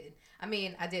 I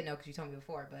did know because you told me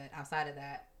before, but outside of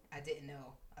that, I didn't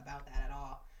know about that at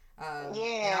all. And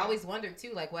I always wondered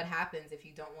too, what happens if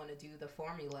you don't want to do the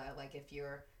formula, if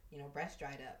you're breast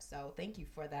dried up. So thank you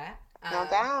for that. No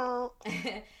doubt.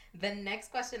 The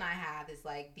next question I have is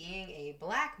being a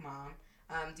Black mom,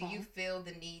 do you feel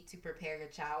the need to prepare your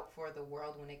child for the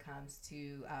world when it comes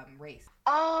to race?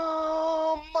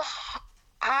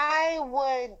 I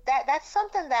would, that's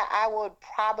something that I would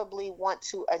probably want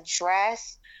to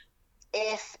address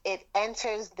if it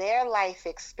enters their life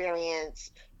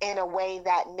experience in a way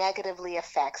that negatively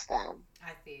affects them.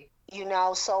 I see.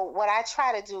 So what I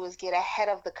try to do is get ahead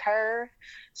of the curve.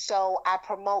 So I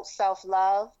promote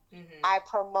self-love. Mm-hmm. I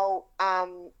promote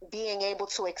being able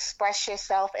to express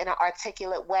yourself in an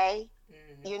articulate way,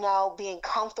 being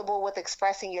comfortable with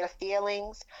expressing your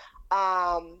feelings,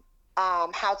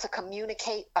 how to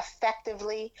communicate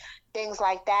effectively, things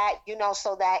like that,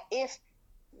 so that if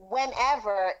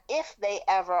they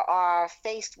ever are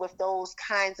faced with those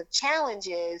kinds of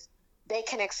challenges, they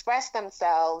can express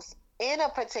themselves in a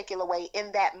particular way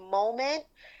in that moment.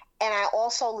 And I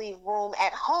also leave room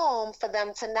at home for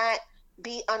them to not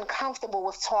be uncomfortable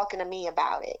with talking to me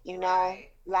about it.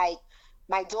 Right.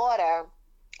 My daughter,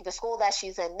 the school that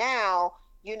she's in now,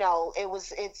 she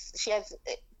has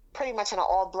pretty much an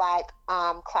all Black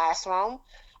classroom,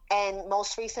 and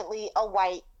most recently a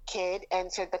white kid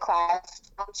entered the class.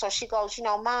 So she goes,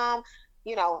 Mom,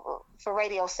 for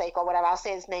radio's sake or whatever, I'll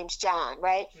say his name's John,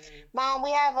 right? Mm-hmm. Mom,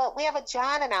 we have a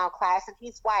John in our class and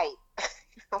he's white.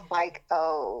 I'm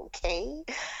okay.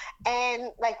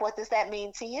 And what does that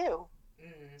mean to you?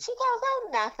 Mm-hmm. She goes, oh,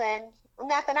 nothing.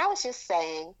 I was just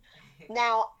saying.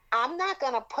 Now, I'm not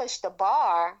going to push the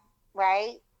bar,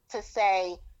 right, to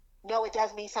say, no, it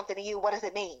does mean something to you. What does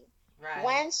it mean? Right.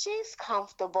 When she's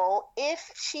comfortable,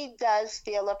 if she does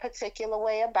feel a particular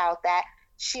way about that,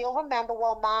 she'll remember,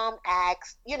 well, Mom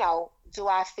asked, do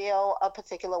I feel a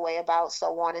particular way about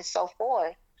so on and so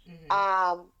forth.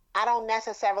 Mm-hmm. I don't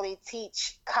necessarily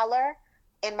teach color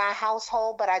in my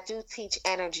household, but I do teach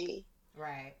energy.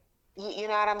 Right. You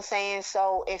know what I'm saying?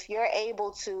 So if you're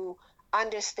able to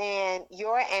understand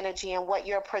your energy and what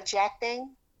you're projecting,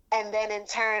 and then in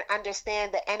turn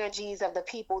understand the energies of the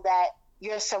people that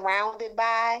you're surrounded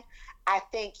by, I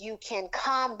think you can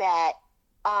combat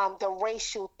the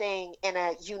racial thing in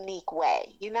a unique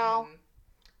way, you know?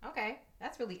 Okay,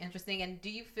 that's really interesting. And do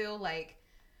you feel like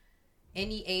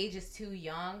any age is too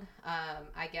young,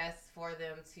 I guess, for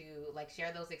them to like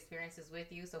share those experiences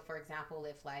with you? So for example,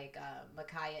 if like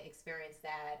Micaiah experienced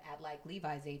that at like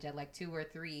Levi's age at like 2 or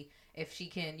 3, if she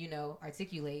can, you know,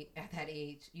 articulate at that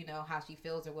age, you know, how she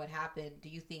feels or what happened, do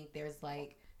you think there's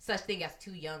like such thing as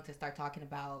too young to start talking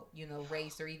about, you know,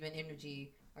 race or even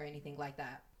energy or anything like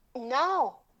that?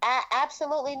 No,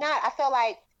 absolutely not. I feel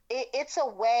like it's a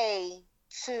way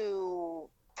to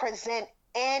present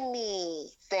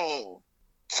anything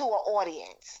to an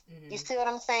audience. You see what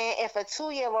I'm saying? If a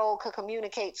 2-year-old could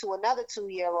communicate to another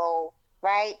 2-year-old,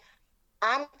 right?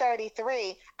 I'm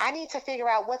 33. I need to figure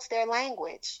out what's their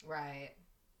language. Right.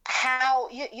 How,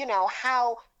 you know,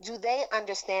 how do they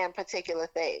understand particular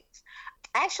things?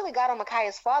 I actually got on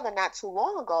Micaiah's father not too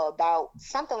long ago about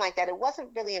something like that. It wasn't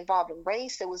really involving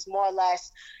race. It was more or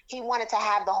less he wanted to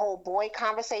have the whole boy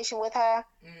conversation with her,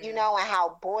 you know, and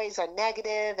how boys are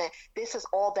negative and this is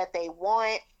all that they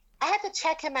want. I had to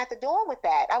check him at the door with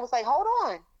that. I was like, hold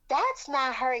on. That's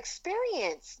not her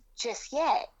experience just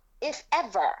yet, if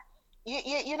ever.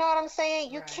 You know what I'm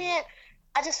saying? You can't.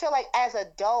 I just feel like as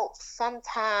adults,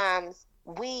 sometimes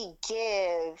we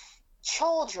give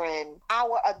children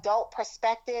our adult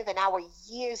perspective and our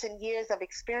years and years of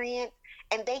experience,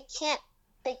 and they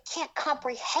can't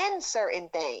comprehend certain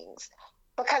things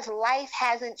because life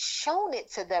hasn't shown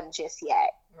it to them just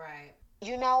yet. Right.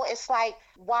 You know, it's like,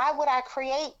 why would I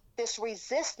create this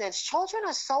resistance? Children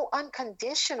are so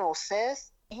unconditional,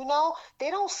 sis. You know, they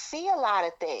don't see a lot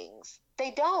of things.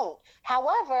 They don't.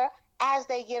 However, as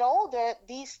they get older,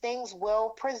 these things will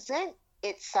present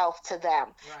itself to them.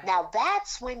 Right. Now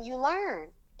that's when you learn,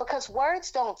 because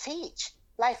words don't teach.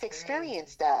 Life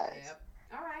experience does. Yep.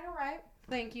 All right.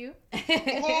 Thank you.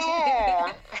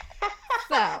 Yeah.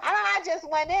 So I just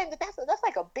went in, but that's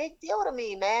like a big deal to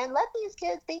me, man. Let these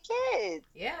kids be kids.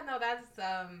 Yeah, no, that's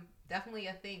definitely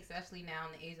a thing, especially now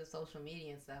in the age of social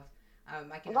media and stuff.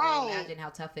 I can only imagine how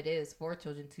tough it is for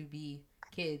children to be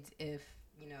kids if,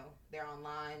 you know, they're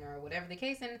online or whatever the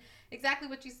case. And exactly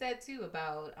what you said too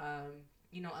about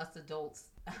you know, us adults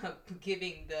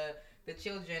giving the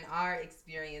children our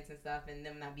experience and stuff, and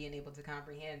them not being able to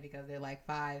comprehend because they're like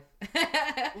 5.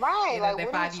 Right, you know, like they're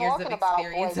what 5 are you years talking of about?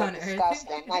 experience on Earth.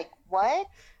 Disgusting. Like what?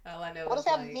 All I know. What does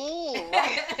that mean?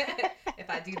 If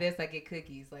I do this, I get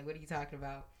cookies. Like, what are you talking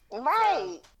about?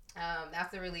 Right. So,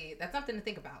 that's something to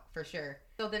think about for sure.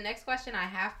 So the next question I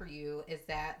have for you is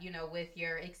that, you know, with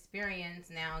your experience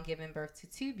now giving birth to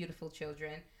 2 beautiful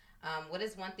children, what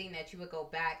is one thing that you would go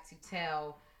back to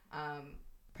tell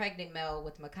pregnant Mel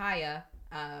with Micaiah,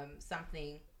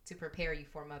 something to prepare you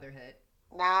for motherhood?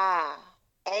 Nah,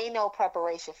 ain't no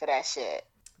preparation for that shit.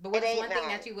 But what is one thing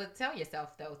that you would tell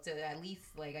yourself, though, to at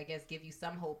least, like, I guess, give you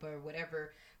some hope or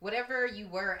whatever you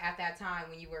were at that time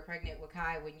when you were pregnant with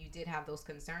Kai, when you did have those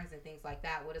concerns and things like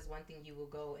that? What is one thing you will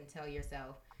go and tell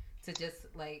yourself to just,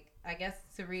 like, I guess,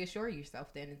 to reassure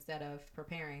yourself then instead of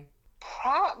preparing?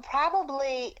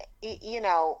 Probably, you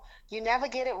know, you never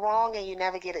get it wrong and you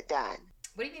never get it done.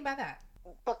 What do you mean by that?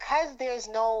 Because there's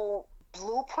no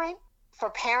blueprint for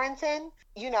parenting,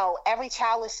 you know, every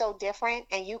child is so different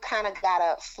and you kind of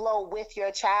gotta flow with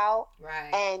your child,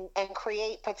 right? And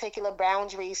create particular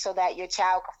boundaries so that your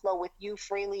child can flow with you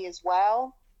freely as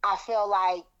well. I feel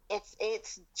like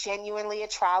it's genuinely a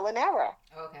trial and error.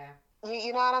 Okay.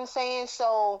 You know what I'm saying?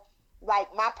 So like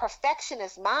my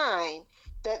perfectionist mind,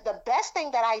 the best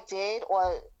thing that I did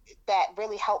or that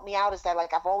really helped me out is that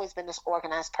like I've always been this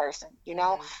organized person, you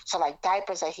know? Mm-hmm. So like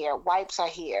diapers are here, wipes are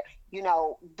here, you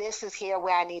know, this is here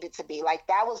where I need it to be. Like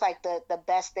that was like the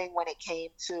best thing when it came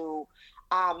to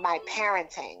my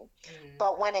parenting. Mm-hmm.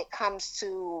 But when it comes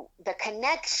to the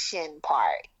connection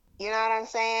part, you know what I'm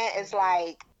saying? It's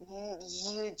like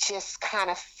you just kind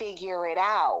of figure it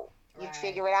out. You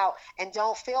figure it out and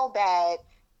don't feel bad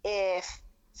if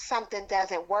something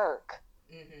doesn't work.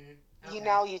 Mm-hmm. Okay. You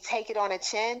know, you take it on the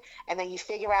chin and then you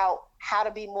figure out how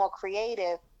to be more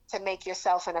creative to make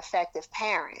yourself an effective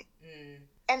parent. Mm.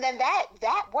 And then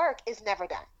that work is never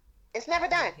done. It's never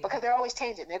done because they're always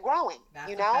changing. They're growing,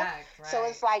 you know? Fact, right. So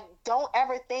it's like, don't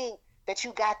ever think that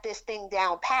you got this thing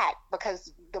down pat,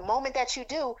 because the moment that you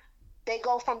do, they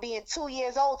go from being 2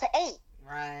 years old to 8.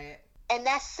 Right. And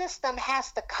that system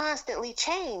has to constantly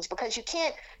change because you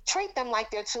can't treat them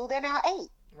like they're 2, they're now 8.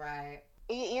 Right.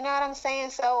 You know what I'm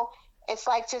saying? So it's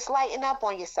like just lighten up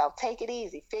on yourself. Take it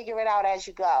easy. Figure it out as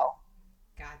you go.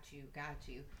 Got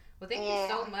you. Well, thank you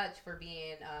so much for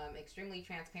being extremely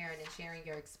transparent and sharing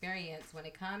your experience when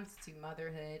it comes to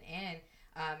motherhood and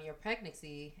your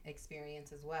pregnancy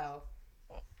experience as well.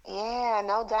 Yeah,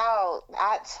 no doubt.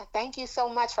 Thank you so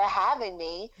much for having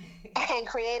me and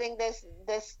creating this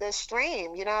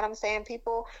stream. You know what I'm saying?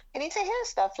 People, you need to hear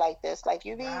stuff like this. Like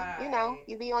you be,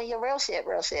 you be on your real shit.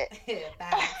 Facts.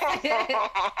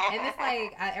 And it's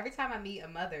like every time I meet a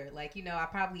mother, like I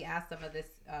probably ask some of this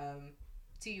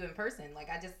to you in person. Like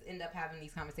I just end up having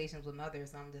these conversations with mothers.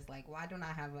 So I'm just like, why don't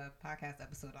I have a podcast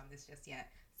episode on this just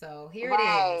yet? So here it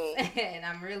is, and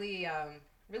I'm really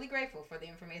grateful for the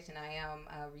information I am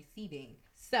receiving.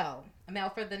 So, Mel,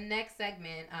 for the next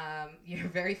segment, you're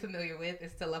very familiar with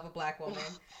is To Love a Black Woman.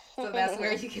 So that's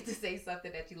where you get to say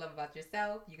something that you love about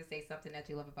yourself. You can say something that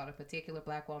you love about a particular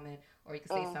Black woman, or you can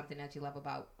say something that you love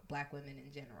about Black women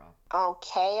in general.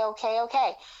 Okay.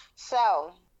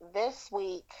 So this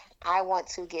week, I want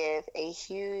to give a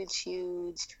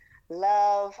huge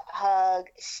love, hug,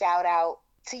 shout out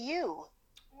to you.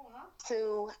 Aww.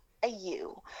 To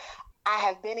you. I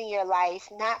have been in your life,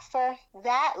 not for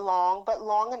that long, but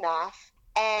long enough.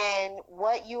 And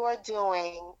what you are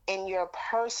doing in your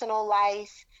personal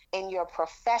life, in your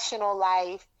professional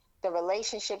life, the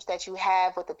relationships that you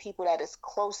have with the people that is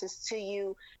closest to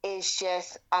you is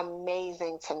just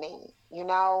amazing to me. You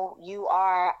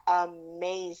are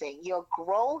amazing. Your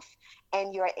growth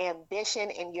and your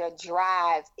ambition and your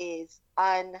drive is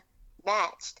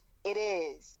unmatched. It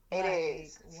is. It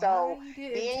is. So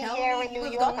being here in New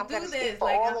York, I'm going to speak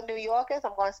for all the New Yorkers.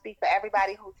 I'm going to speak for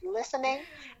everybody who's listening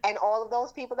and all of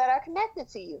those people that are connected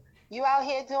to you. You out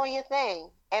here doing your thing.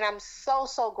 And I'm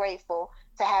so grateful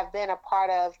to have been a part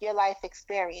of your life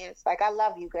experience. Like, I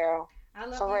love you, girl. I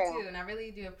love you too, and I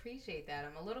really do appreciate that.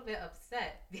 I'm a little bit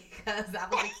upset because I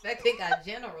was expecting a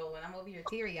general, and I'm over here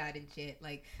teary-eyed and shit.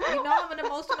 Like, I'm an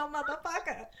emotional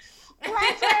motherfucker.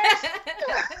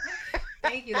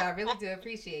 Thank you, though. I really do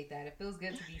appreciate that. It feels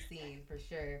good to be seen, for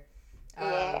sure.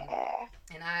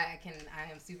 And I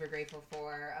am super grateful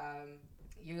for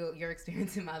your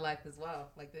experience in my life as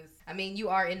well. Like this, I mean, you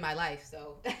are in my life,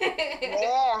 so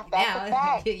yeah, that's a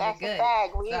fact. That's good. A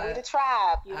fact. We the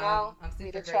tribe, I'm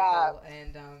super grateful, tribe.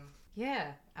 And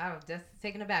I'm just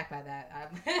taken aback by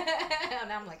that.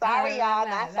 And I'm like, sorry, y'all,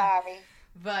 not sorry.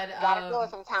 But gotta do it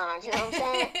sometimes. You know what I'm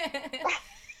saying?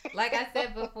 Like I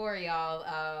said before, y'all,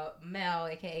 Mel,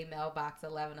 aka Melbox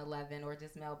 1111, or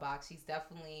just Melbox, she's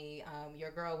definitely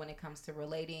your girl when it comes to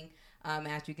relating.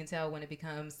 As you can tell, when it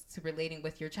becomes to relating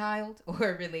with your child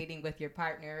or relating with your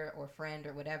partner or friend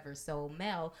or whatever. So,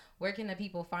 Mel, where can the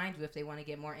people find you if they want to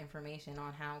get more information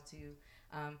on how to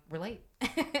relate?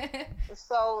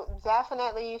 So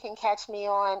definitely you can catch me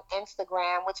on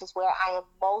Instagram, which is where I am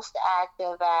most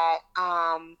active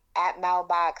at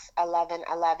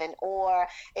Melbox1111. Or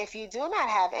if you do not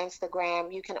have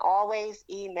Instagram, you can always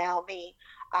email me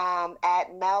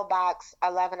at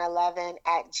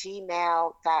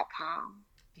Melbox1111@gmail.com.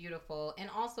 Beautiful. And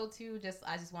also too,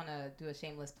 I just want to do a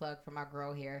shameless plug for my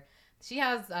girl here. She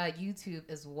has YouTube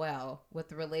as well with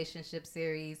the relationship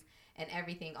series and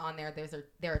everything on there.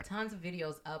 There are tons of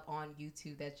videos up on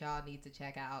YouTube that y'all need to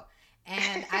check out.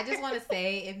 And I just want to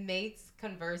say it makes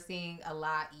conversing a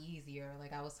lot easier.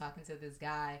 Like I was talking to this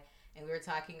guy and we were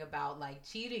talking about like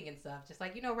cheating and stuff, just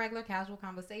like, regular casual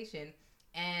conversation.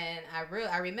 And I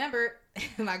remember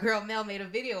my girl Mel made a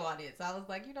video on it. So I was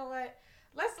like, you know what?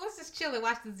 Let's just chill and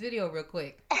watch this video real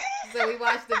quick. So we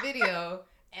watched the video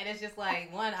and it's just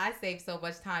like, one, I saved so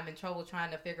much time and trouble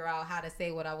trying to figure out how to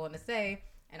say what I want to say.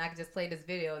 And I can just play this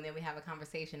video and then we have a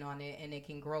conversation on it and it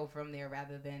can grow from there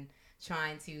rather than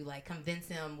trying to like convince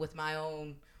him with my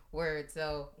own words.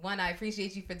 So one, I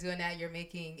appreciate you for doing that. You're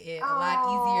making it a lot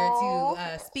easier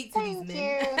to speak to these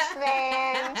men.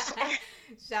 Thanks.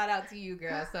 Shout out to you,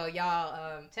 girl. So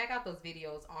y'all check out those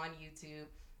videos on YouTube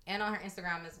and on her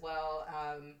Instagram as well.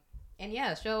 And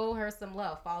yeah, show her some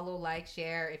love. Follow, like,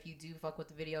 share. If you do fuck with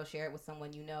the video, share it with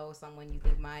someone you know, someone you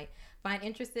think might find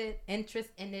interest in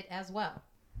it as well.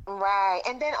 Right.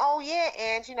 And then,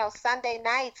 and Sunday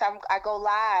nights I go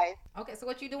live. Okay, so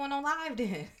what you doing on live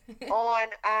then? on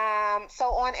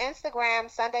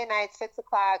Instagram, Sunday night,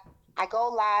 6:00, I go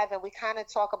live and we kind of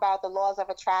talk about the laws of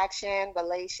attraction,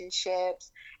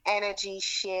 relationships, energy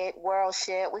shit, world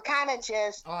shit. We kind of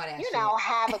just,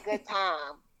 have a good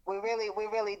time. We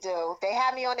really do. They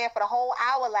had me on there for the whole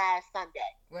hour last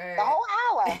Sunday. Word. The whole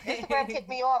hour. Instagram kicked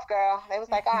me off, girl. They was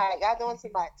like, all right, y'all doing too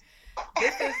much.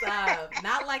 This is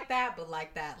not like that, but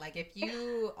like that. Like if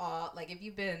you've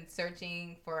been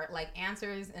searching for like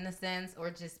answers in a sense, or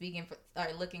just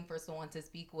looking for someone to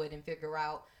speak with and figure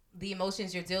out the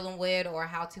emotions you're dealing with, or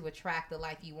how to attract the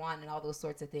life you want, and all those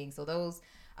sorts of things. So those,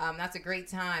 that's a great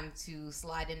time to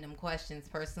slide in them questions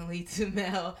personally to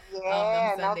Mel.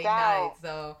 Yeah, them Sunday no doubt. nights.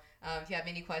 So if you have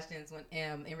any questions when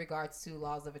in regards to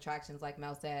laws of attractions, like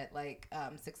Mel said, like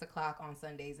 6 o'clock on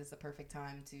Sundays is the perfect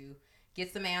time to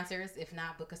get some answers. If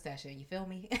not, book a session. You feel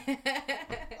me?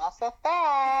 That's a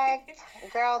fact.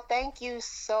 Girl, thank you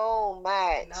so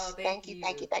much. No, Thank you.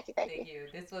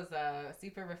 This was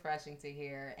super refreshing to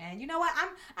hear. And you know what?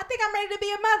 I think I'm ready to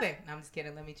be a mother. No, I'm just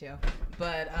kidding. Let me chill.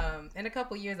 But in a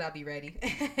couple years, I'll be ready.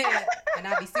 And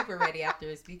I'll be super ready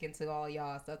after speaking to all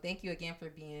y'all. So thank you again for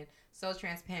being so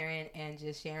transparent and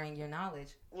just sharing your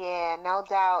knowledge. Yeah, no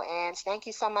doubt. And thank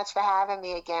you so much for having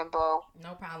me again, boo.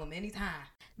 No problem. Anytime.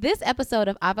 This episode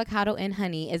of Avocado and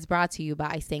Honey is brought to you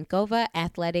by Sankova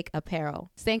Athletic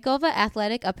Apparel. Sankova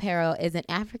Athletic Apparel is an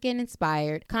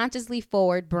African-inspired, consciously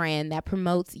forward brand that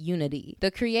promotes unity.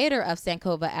 The creator of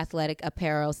Sankova Athletic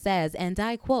Apparel says, and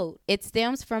I quote, "It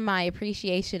stems from my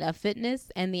appreciation of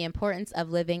fitness and the importance of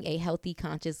living a healthy,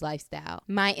 conscious lifestyle.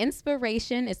 My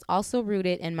inspiration is also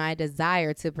rooted in my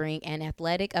desire to bring an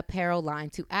athletic apparel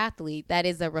line to athletes that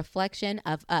is a reflection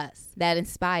of us, that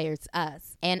inspires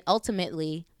us, and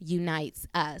ultimately unites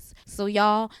us. So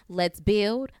y'all, let's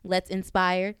build, let's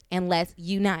inspire, and let's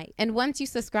unite." And once you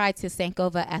subscribe to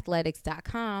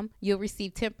SankovaAthletics.com, you'll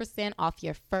receive 10% off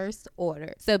your first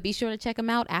order. So be sure to check them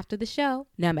out after the show.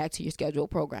 Now back to your scheduled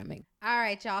programming. All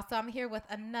right, y'all. So I'm here with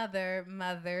another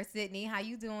mother. Sydney, how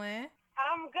you doing?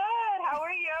 I'm good. How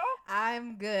are you?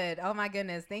 I'm good. Oh my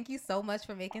goodness. Thank you so much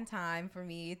for making time for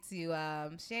me to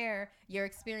share your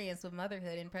experience with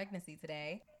motherhood and pregnancy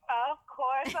today. Of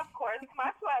course.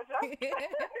 My pleasure.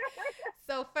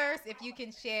 So first, if you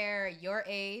can share your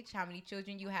age, how many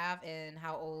children you have, and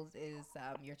how old is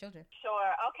your children?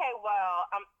 Sure. Okay, well,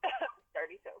 I'm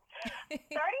 32. 32.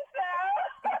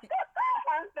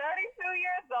 I'm 32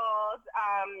 years old,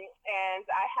 and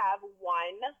I have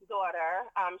one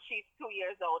daughter. She's 2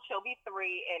 years old. She'll be 3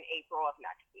 in April of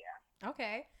next year.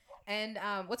 Okay. And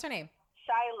what's her name?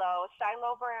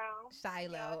 Shiloh Brown.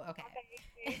 Shiloh. Okay.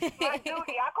 My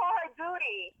Duty. I call her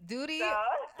Duty. Duty? So,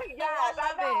 yes, I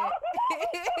love it.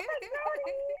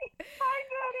 Hi,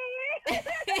 Duty.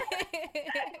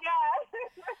 Yes.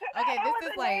 Okay, It this was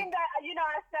is a like... name that,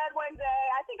 I said one day,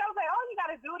 I think I was like, oh, you got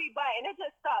a Duty butt, and it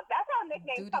just stuck. That's how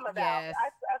nicknames Duty, come about. yes. I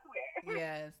swear.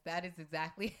 Yes, that is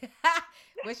exactly...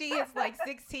 When she hits like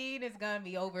 16, it's going to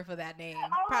be over for that name. Oh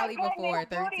Probably my before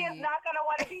goodness, 13. Duty is not going to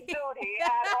want to be Duty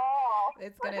at all.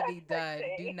 It's going to be done.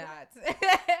 Do not.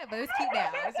 But it's cute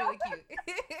now. It's really cute.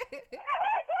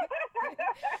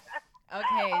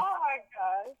 Okay. Oh my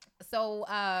gosh. So,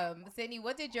 Sydney,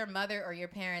 what did your mother or your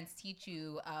parents teach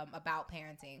you about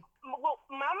parenting? Well,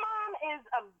 my mom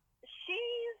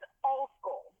she's old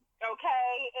school,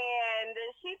 okay? And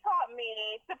she taught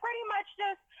me to pretty much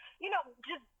just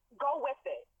go with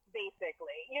it,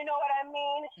 basically. You know what I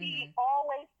mean? She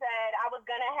always said I was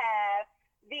going to have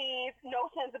these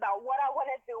notions about what I want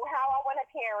to do, how I want to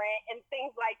parent, and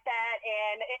things like that.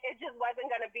 And it just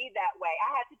wasn't going to be that way. I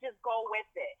had to just go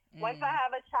with it. Once I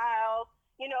have a child,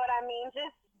 you know what I mean?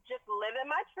 Just living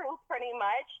my truth, pretty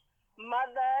much.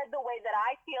 Mother the way that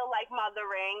I feel like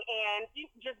mothering, and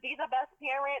just be the best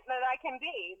parent that I can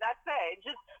be. That's it.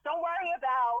 Just don't worry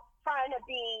about trying to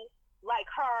be like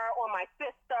her or my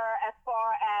sister as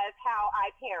far as how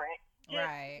I parent.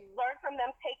 Just learn from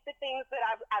them, take the things that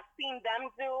I've seen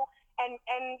them do, and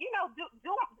do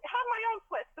have my own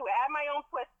twist to it, add my own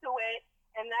twist to it,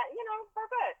 and that,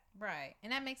 that's it. Right.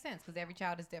 And that makes sense because every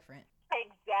child is different.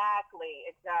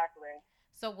 Exactly.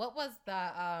 So what was the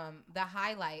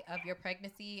highlight of your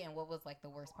pregnancy, and what was like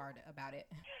the worst part about it?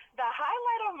 The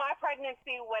highlight of my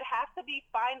pregnancy would have to be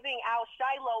finding out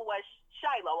Shiloh was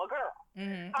Shiloh, a girl.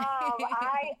 Mm-hmm.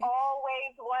 I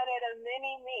always wanted a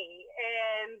mini me,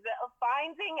 and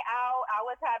finding out I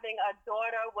was having a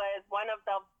daughter was one of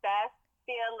the best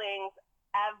feelings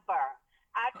ever.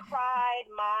 I cried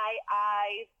my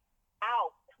eyes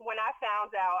out when I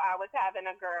found out I was having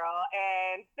a girl,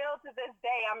 and still to this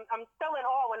day, I'm still in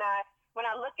awe when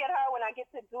I look at her, when I get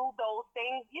to do those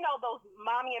things, those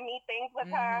mommy and me things with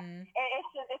her, and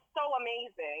it's so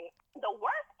amazing. The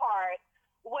worst part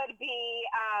would be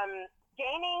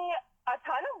gaining a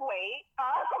ton of weight.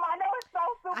 I know it's so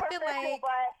superficial,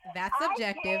 but that's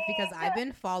subjective because I've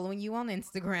been following you on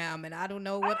Instagram, and I don't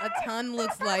know what a ton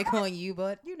looks like on you,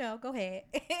 but go ahead.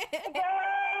 Girl.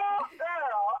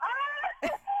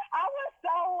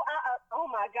 Oh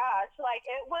my gosh,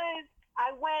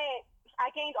 I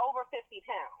gained over 50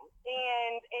 pounds,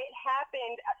 and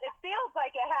it feels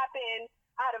like it happened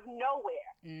out of nowhere.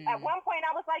 At one point,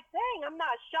 I was like, dang, I'm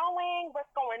not showing.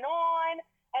 What's going on?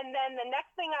 And then the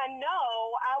next thing I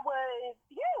know, I was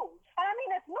huge. And I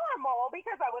mean, it's normal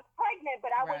because I was pregnant,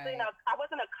 but I wasn't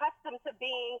accustomed to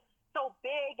being so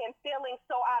big and feeling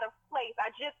so out of place.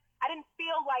 I didn't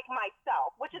feel like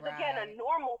myself, which is again a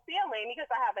normal feeling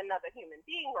because I have another human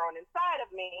being growing inside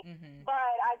of me.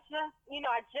 But I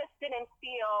just didn't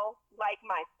feel like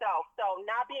myself. So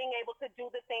not being able to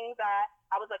do the things that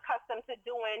I was accustomed to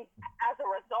doing as a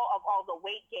result of all the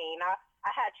weight gain, I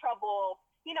had trouble,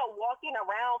 walking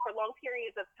around for long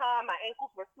periods of time. My ankles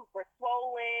were super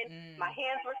swollen. My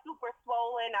hands were super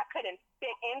swollen. I couldn't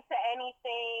fit into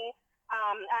anything.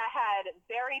 I had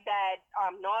very bad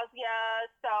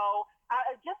nausea. So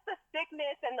just the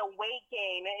sickness and the weight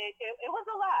gain, it was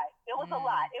a lot. It was a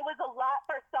lot. It was a lot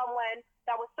for someone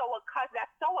that was so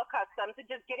accustomed to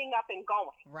just getting up and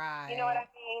going. Right. You know what I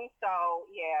mean? So,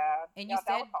 yeah. And that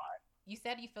was hard. You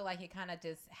said you feel like it kind of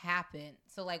just happened.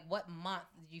 So, like, what month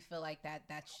did you feel like that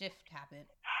shift happened?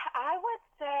 I would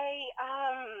say,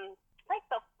 like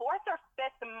the 4th or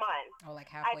 5th month. Oh, like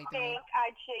halfway through.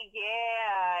 I think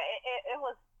it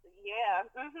was, yeah.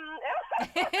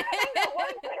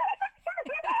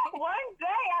 One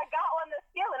day I got on the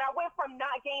scale and I went from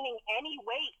not gaining any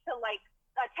weight to like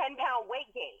a 10-pound weight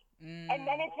gain. And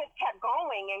then it just kept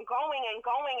going and going and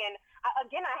going. And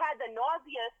again, I had the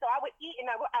nausea, so I would eat and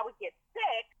I would get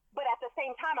sick. But at the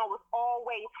same time, I was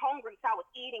always hungry, so I was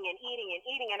eating and eating and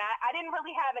eating. And I didn't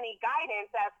really have any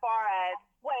guidance as far as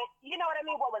what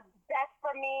was best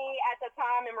for me at the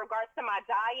time in regards to my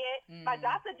diet. My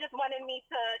doctor just wanted me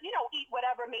to, eat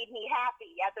whatever made me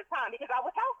happy at the time because I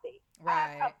was healthy.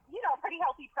 Right. Pretty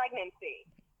healthy pregnancy.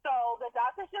 So the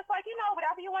doctor's just like,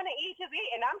 whatever you want to eat, just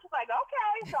eat. And I'm just like,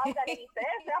 okay, so I'm going to eat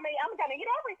this. I mean, I'm going to eat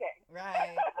everything.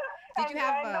 Right. Did you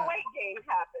have the weight gain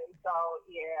happened. So,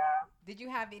 yeah. Did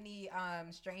you have any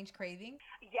strange cravings?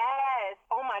 Yes.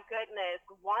 Oh, my goodness.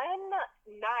 One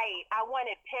night, I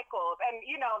wanted pickles. And,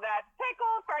 that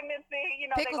pickles, pregnancy,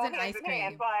 pickles they go and hand ice in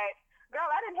cream. hand. But, girl,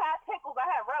 I didn't have pickles. I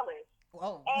had relish.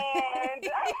 Whoa. And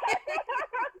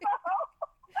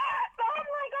so I'm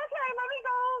like, okay, let me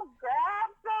go grab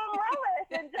some relish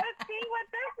and just see what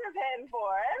this is in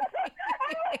for.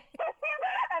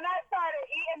 And I started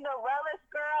eating the relish,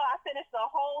 girl. I finished the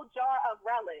whole jar of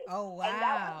relish. Oh, wow. And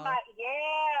that was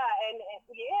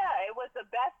it was the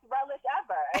best relish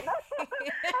ever. And so,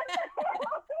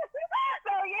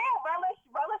 yeah, relish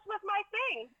was my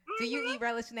thing. Do you eat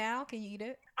relish now? Can you eat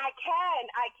it? I can.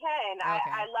 Okay.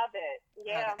 I love it.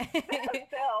 Yeah. Okay.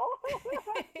 Still.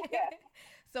 Yeah.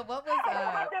 So what was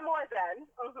I loved it more then.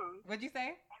 What'd you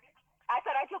say? I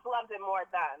said I just loved it more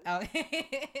then. Oh.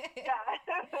 Yeah.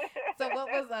 So what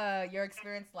was your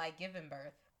experience like giving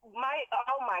birth?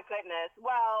 Oh my goodness.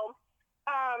 Well,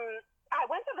 I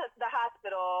went to the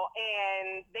hospital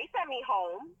and they sent me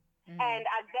home. And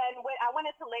I went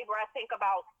into labor, I think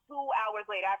about 2 hours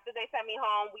later. After they sent me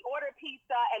home, we ordered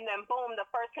pizza, and then boom, the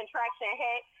first contraction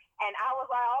hit. And I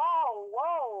was like, oh,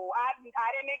 whoa, I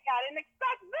didn't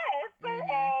expect this.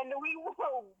 And we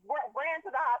ran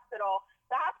to the hospital.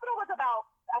 The hospital was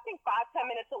about, I think, 5-10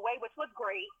 minutes away, which was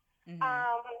great.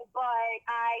 But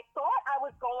I thought I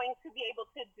was going to be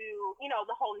able to do,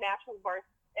 the whole natural birth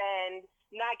and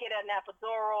not get an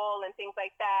epidural and things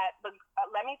like that. But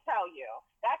let me tell you,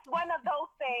 that's one of those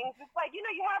things. It's like, you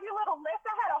have your little list.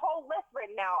 I had a whole list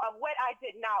written out of what I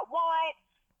did not want,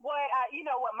 what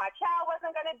my child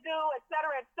wasn't going to do, et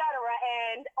cetera, et cetera.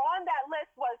 And on that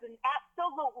list was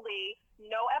absolutely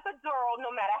no epidural,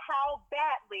 no matter how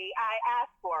badly I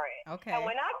asked for it. Okay. And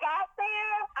when I got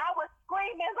there, I was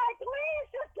screaming like, please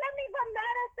just give me the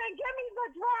medicine, give me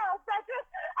the drugs.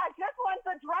 I just want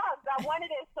the drugs. I wanted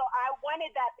it. So I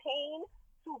wanted that pain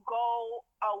to go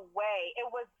away. It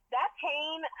was that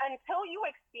pain until you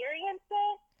experience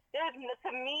it. There's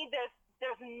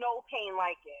no pain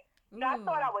like it. So I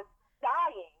thought I was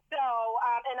dying. So,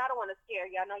 and I don't want to scare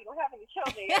you. I know you don't have any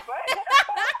children yet, but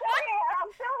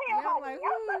I'm still here. Yeah, like,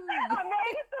 I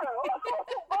made it through.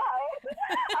 But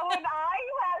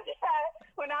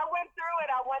when I went through it,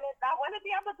 I wanted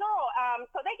the epidural.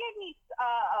 So they gave me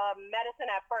medicine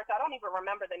at first. I don't even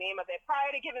remember the name of it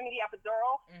prior to giving me the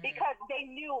epidural because they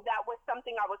knew that was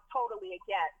something I was totally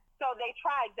against. So they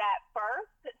tried that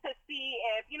first to see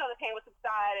if the pain would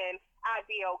subside and I'd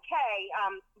be okay.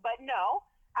 But no.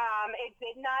 It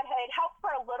did not. It helped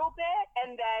for a little bit,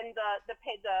 and then the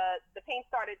pain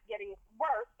started getting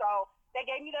worse. So they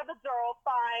gave me the epidural.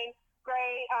 Fine,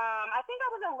 great. I think I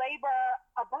was in labor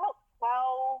about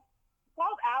 12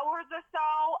 hours or so.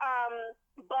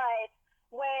 But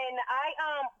when I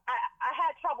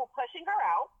had trouble pushing her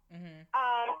out,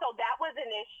 so that was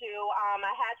an issue.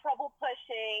 I had trouble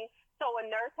pushing. So a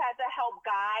nurse had to help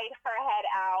guide her head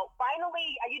out.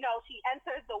 Finally, she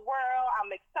enters the world. I'm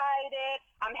excited.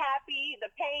 I'm happy. The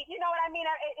pain, you know what I mean?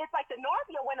 It's like the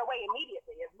nausea went away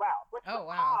immediately as well, which was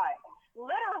odd.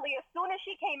 Literally, as soon as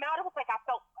she came out, it was like I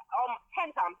felt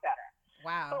 10 times better.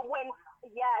 Wow. But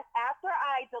after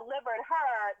I delivered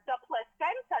her, the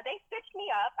placenta, they stitched me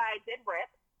up. I did rip.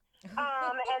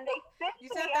 And they stitched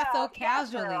me up. You said that so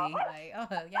casually. Like,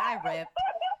 oh, yeah, I ripped.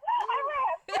 I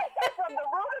ripped. From the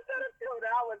rooter to the tutor,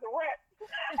 I was ripped.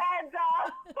 And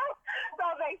so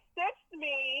they stitched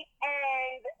me,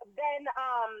 and then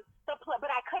but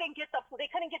I couldn't get they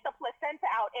couldn't get the placenta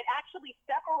out. It actually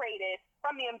separated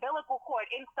from the umbilical cord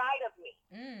inside of me.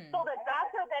 So the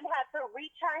doctor then had to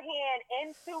reach her hand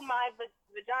into my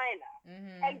vagina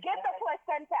and get the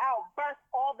placenta out, burst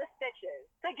all the stitches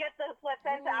to get the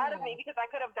placenta out of me because I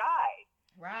could have died.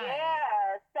 Right.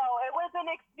 Yeah. So it was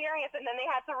an experience, and then they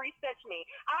had to restitch me.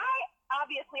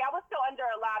 I was still under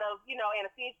a lot of,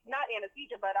 anesthesia, not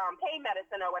anesthesia, but pain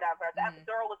medicine or whatever. The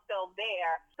epidural was still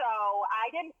there. So I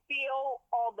didn't feel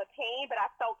all the pain, but I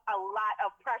felt a lot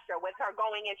of pressure with her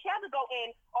going in. She had to go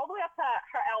in all the way up to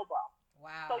her elbow.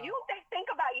 Wow. So you think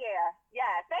about,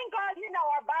 thank God,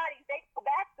 our bodies, they go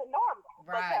back to normal.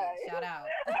 Right. Shout out.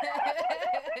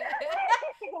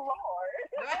 Lord.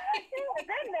 Right. He was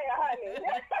in there, honey.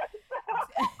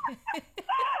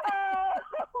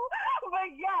 But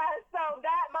so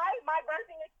that my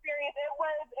birthing experience, it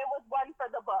was one for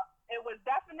the book. It was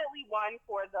definitely one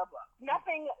for the book.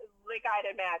 Nothing like I'd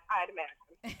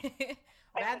imagine.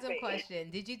 Random question.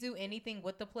 Did you do anything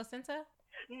with the placenta?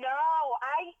 No,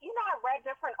 I read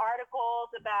different articles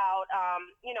about,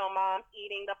 moms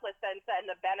eating the placenta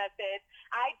and the benefits.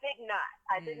 I did not.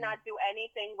 I did not do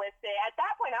anything with it. At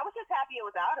that point, I was just happy it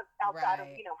was outside of, my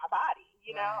body.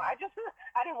 I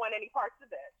didn't want any parts of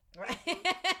it. Right.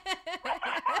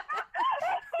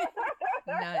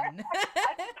 None.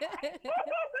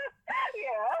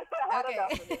 Yeah.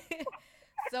 Okay.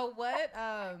 So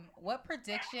what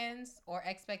predictions or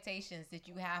expectations did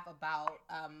you have about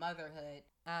motherhood?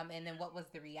 And then what was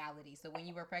the reality? So when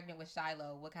you were pregnant with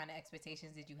Shiloh, what kind of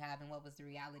expectations did you have, and what was the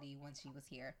reality once she was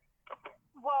here?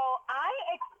 Well, I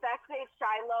expected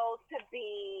Shiloh to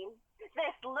be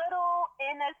this little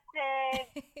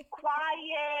innocent,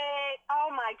 quiet.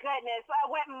 Oh my goodness!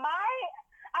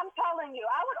 I'm telling you,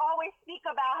 I would always speak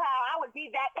about how I would be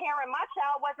that parent. My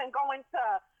child wasn't going to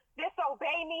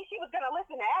disobey me. She was going to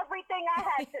listen to everything I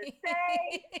had to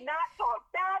say, not talk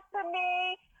back to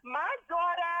me. My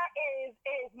daughter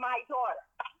is my daughter,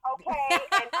 okay?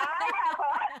 And I have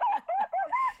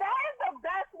that is the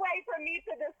best way for me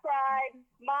to describe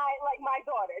my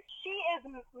daughter. She is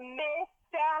Miss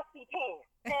Sassy Pants,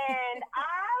 and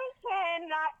I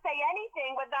cannot say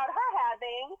anything without her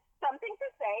having something to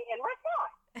say in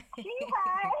response. She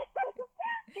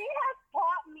has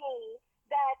taught me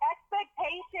that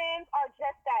expectations are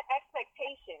just that,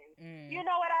 expectations. You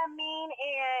know what I mean?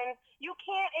 And you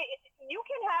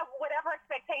can have whatever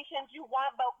expectations you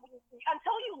want, but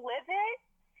until you live it,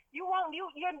 you're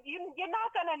not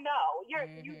gonna know.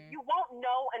 You won't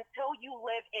know until you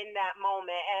live in that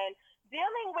moment. And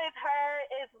dealing with her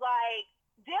is like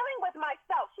dealing with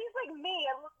myself. She's like me,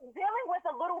 dealing with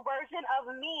a little version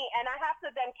of me, and I have to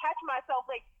then catch myself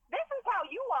like, this is how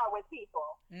you are with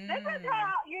people. This is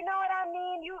how, you know what I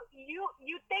mean? You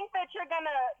think that you're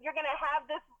gonna have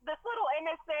this little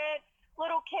innocent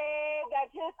little kid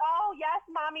that just, oh yes,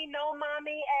 mommy, no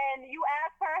mommy, and you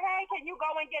ask her, hey, can you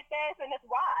go and get this? And it's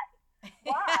why?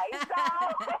 So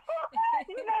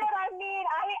you know what I mean?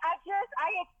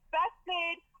 I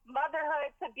expected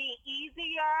motherhood to be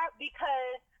easier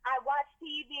because I watch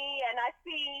TV and I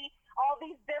see all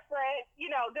these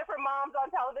different moms on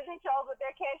television shows with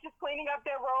their kids just cleaning up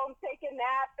their rooms, taking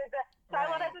naps.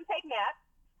 Shiloh doesn't take naps.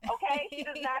 Okay, she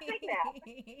does not take naps.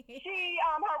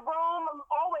 Her room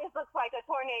always looks like a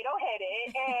tornado hit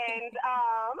it, and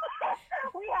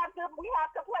we have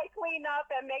to play clean up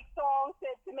and make songs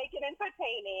to make it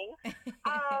entertaining.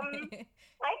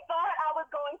 I thought I was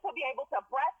going to be able to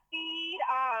breastfeed,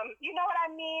 you know what I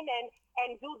mean,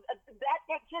 and do that.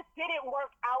 It just didn't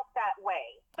work out that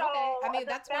way. So okay. I mean,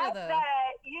 that's one of the.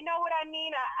 You know what I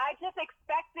mean? I just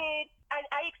expected.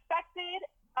 I expected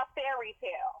a fairy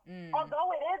tale.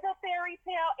 Although it is a fairy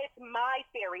tale, it's my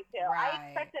fairy tale. Right. I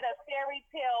expected a fairy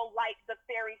tale like the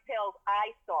fairy tales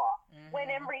I saw. When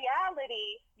in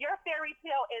reality, your fairy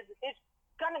tale is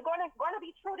gonna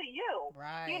be true to you.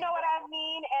 Right. You know what I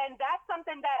mean? And that's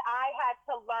something that I had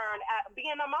to learn at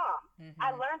being a mom.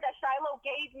 I learned that Shiloh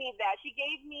gave me that. She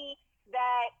gave me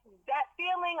that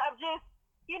feeling of just,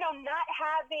 not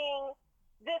having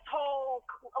this whole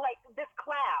like this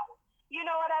cloud. You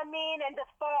know what I mean? And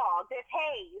this fog, this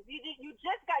haze.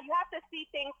 You have to see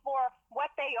things for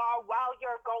what they are while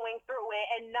you're going through it,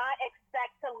 and not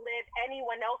expect to live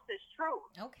anyone else's truth.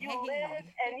 Okay. You live,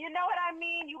 and you know what I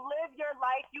mean? You live your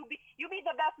life. You be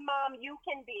the best mom you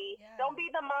can be. Yeah. Don't be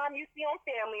the mom you see on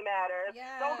Family Matters.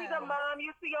 Yeah. Don't be the mom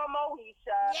you see on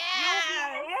Moesha.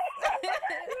 Yes.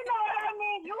 You know what I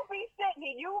mean? You be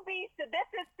Sydney. This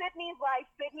is Sydney's life,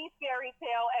 Sydney's fairy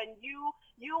tale, and you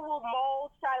will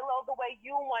mold Shiloh the way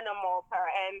you want to mold her.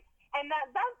 And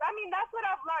that's what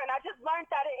I've learned. I just learned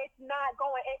that it's not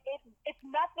going. It's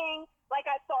nothing like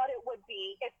I thought it would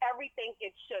be. It's everything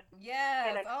it should be.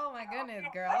 Yes. Oh my goodness,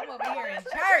 girl. I'm over here in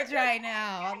church right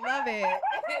now. I love it.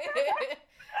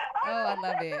 Oh, I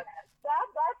love it.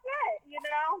 That's it. You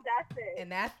know, that's it.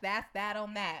 And that's that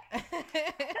on that. That's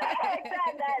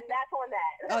on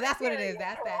that. Oh, that's what it is.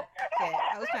 That's that. Yeah,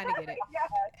 I was trying to get it.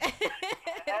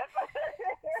 Yes.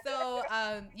 So,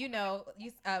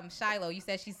 Shiloh, you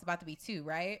said she's about to be 2,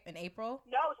 right? In April?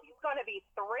 No, she's going to be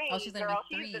 3. Oh, she's going to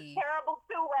be 3. She's a terrible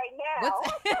 2 right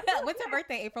now. What's her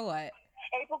birthday? April what?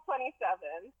 April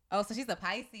 27th. Oh, so she's a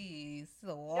Pisces. She's a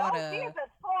No, water. she is a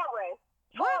Taurus.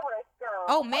 What? Taurus girl.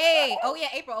 Oh, May. Oh, yeah,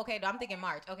 April. Okay, no, I'm thinking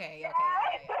March. Okay. Yeah.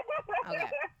 Okay.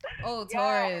 Oh,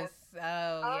 Taurus.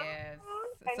 Oh, yes.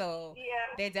 So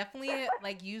they're definitely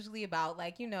like usually about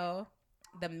like,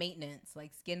 the maintenance,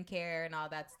 like skincare and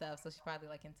all that stuff. So she's probably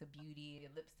like into beauty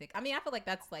and lipstick. I mean, I feel like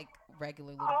that's like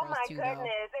regular little girls too, though. Oh my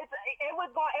goodness. It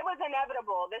was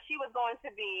inevitable that she was going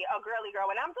to be a girly girl.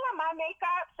 When I'm doing my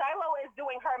makeup, Shiloh is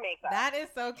doing her makeup. That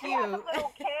is so cute. She has a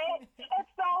little kid.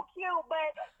 It's so cute.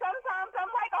 But sometimes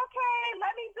I'm like, okay,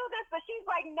 let me do this. But she's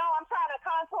like, no, I'm trying to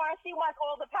contour. And she wants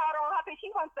all the powder on her face.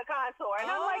 She wants to contour.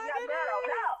 And I'm like, no, girl,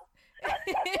 no.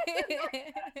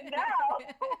 No.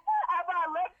 I bought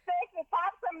lipstick, the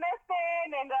tops are missing,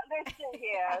 and this shit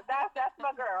here. That's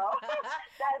my girl.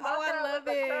 I love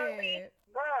it.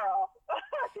 Girl.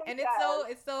 And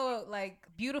it's so like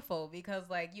beautiful because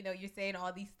like, you're saying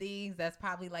all these things that's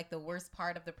probably like the worst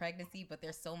part of the pregnancy, but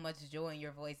there's so much joy in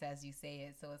your voice as you say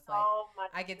it. So it's like,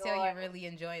 I can tell you're really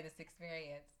enjoying this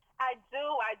experience. I do.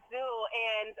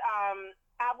 And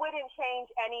I wouldn't change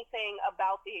anything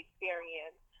about the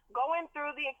experience. Going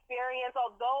through the experience,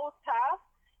 although tough,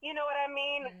 you know what I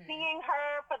mean? Mm-hmm. Seeing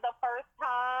her for the first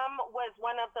time was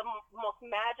one of the most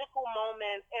magical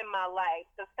moments in my life.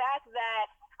 The fact that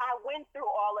I went through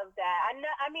all of that.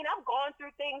 I've gone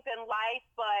through things in life,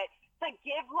 but to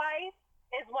give life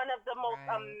is one of the most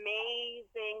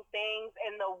amazing things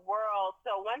in the world.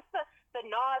 So once the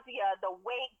nausea, the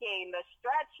weight gain, the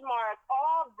stretch marks,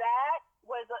 all that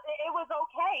was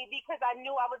okay because I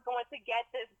knew I was going to get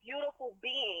this beautiful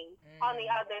being on the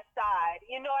other side.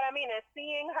 You know what I mean? And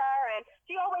seeing her, and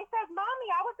she always says, "Mommy,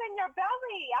 I was in your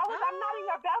belly. I'm not in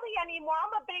your belly anymore.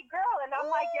 I'm a big girl." And I'm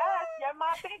like, "Yes, you're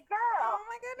my big girl. Oh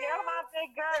my goodness. You're my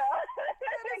big girl."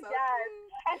 So yes.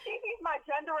 And she sees my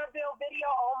gender reveal video.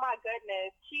 Oh my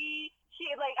goodness. She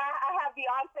like I have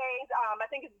Beyonce's I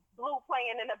think it's Blue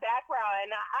playing in the background, and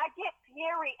I get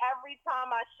teary every time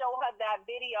I show her that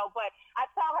video. But I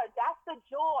tell her that's the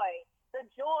joy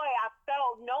I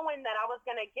felt knowing that I was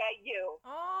gonna get you.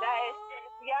 Oh,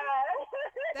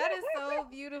 that is so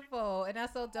beautiful, and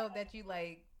that's so dope that you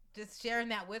like just sharing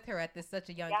that with her at such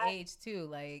a young age too.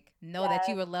 Like know that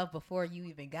you were loved before you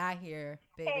even got here,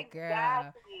 baby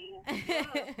girl.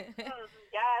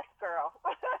 Yes, girl.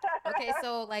 Okay,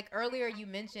 so like earlier you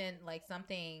mentioned like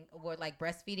something where like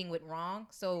breastfeeding went wrong.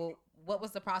 So what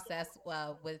was the process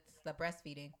with the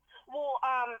breastfeeding? Well,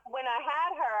 when I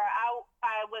had her,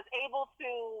 I was able to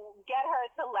get her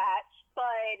to latch,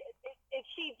 but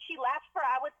she latched for,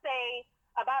 I would say,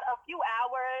 about a few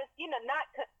hours,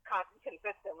 not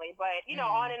consistently, but,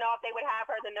 on and off, they would have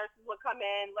her, the nurses would come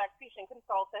in, lactation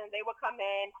consultant, they would come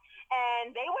in,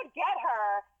 and they would get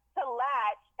her to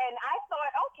latch, and I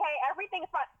thought, okay, everything's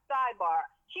fine. Sidebar.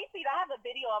 I have a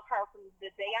video of her from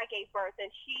the day I gave birth, and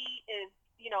she is,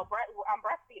 I'm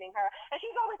breastfeeding her, and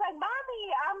she's always like, "Mommy,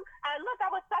 I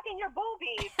was sucking your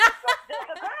boobies."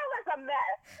 The girl is a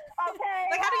mess. Okay.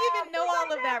 Like, how do you even know all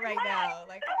of that right now?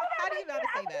 Like, how do you know how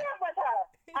to say that? With her.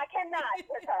 I cannot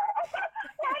with her.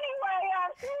 Anyway,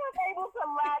 she was able to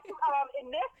latch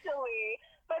initially,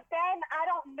 but then I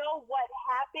don't know what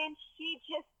happened. She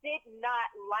just did not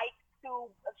like to.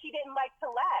 She didn't like to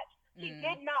latch. She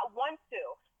did not want to.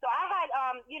 So I had,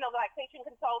 the lactation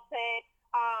consultant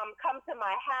come to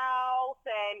my house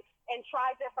and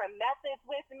try different methods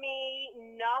with me.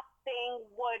 Nothing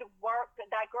would work.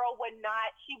 That girl would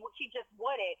not. She just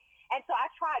wouldn't. And so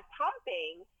I tried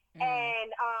pumping,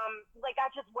 and I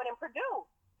just wouldn't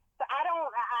produce.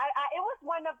 So it was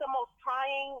one of the most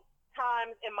trying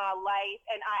times in my life,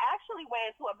 and I actually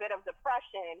went into a bit of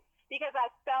depression because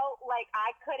I felt like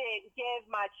I couldn't give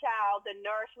my child the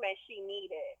nourishment she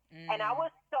needed. And I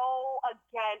was so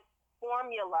against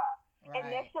formula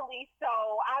initially. So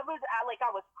I was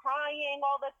crying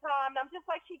all the time. I'm just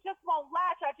like, she just won't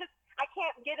latch. I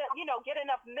can't get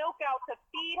enough milk out to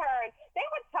feed her. And they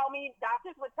would tell me,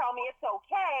 doctors would tell me it's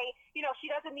okay.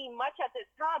 She doesn't need much at this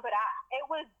time, but it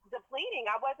was depleting.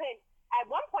 At one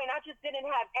point, I just didn't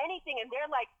have anything. And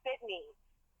they're like, Sydney,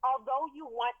 although you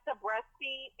want to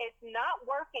breastfeed, it's not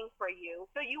working for you.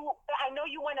 So I know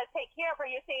you want to take care of her.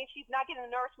 You're saying she's not getting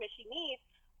the nourishment she needs,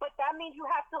 but that means you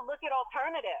have to look at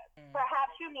alternatives.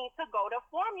 Perhaps you need to go to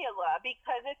formula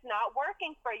because it's not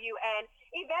working for you. And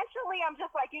eventually I'm just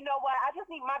like, you know what?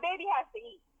 My baby has to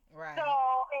eat. Right. So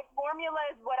if formula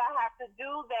is what I have to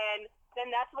do, then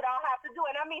that's what I'll have to do.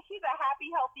 And I mean, she's a happy,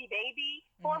 healthy baby.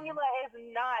 Formula is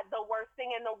not the worst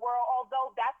thing in the world, although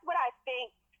that's what I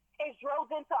think is drilled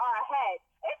into our head.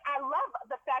 I love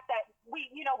the fact that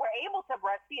we're able to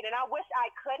breastfeed, and I wish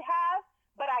I could have,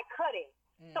 but I couldn't.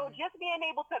 So just being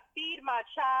able to feed my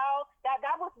child, that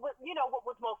was what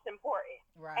was most important.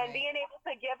 Right. And being able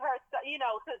to give her,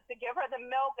 to give her the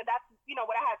milk, and that's,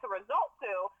 what I had to resort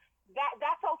to,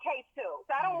 that's okay too.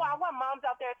 So I want moms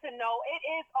out there to know it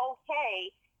is okay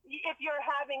if you're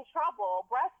having trouble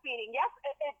breastfeeding. Yes,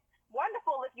 it's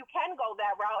wonderful if you can go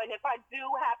that route. And if I do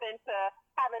happen to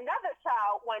have another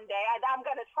child one day, I'm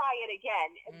going to try it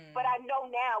again. But I know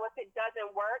now if it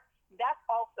doesn't work, that's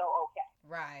also okay.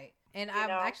 Right. And I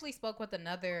actually spoke with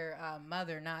another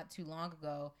mother not too long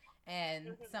ago,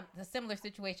 and a similar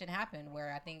situation happened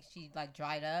where I think she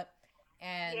dried up,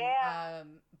 and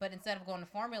but instead of going to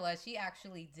formula, she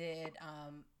actually did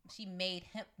she made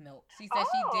hemp milk. She said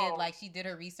she did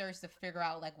her research to figure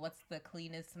out what's the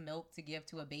cleanest milk to give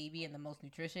to a baby and the most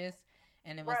nutritious,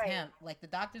 and it was hemp. The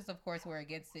doctors of course were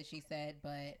against it, she said,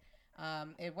 but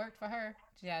it worked for her.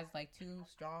 She has 2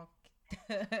 strong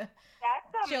that's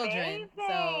children. Amazing.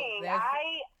 So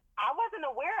I wasn't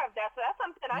aware of that, so that's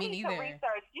something I need to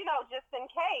research, just in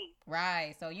case.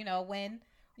 Right. So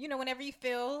whenever you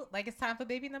feel like it's time for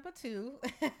baby number 2. Girl.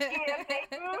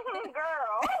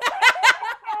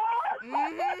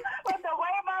 But the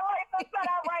way my life is set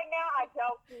up right now, I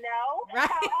don't know. Right.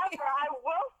 However, I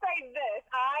will say this: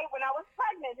 when I was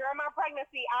pregnant, during my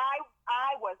pregnancy,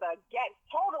 I was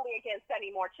totally against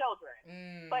any more children.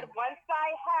 But once I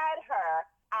had her,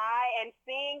 and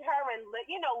seeing her and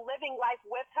living life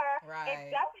with her,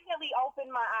 it definitely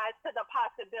opened my eyes to the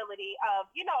possibility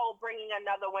of bringing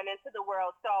another one into the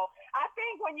world. So I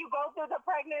think when you go through the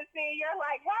pregnancy, you're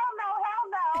like, hell no.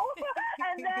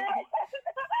 And then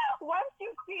once you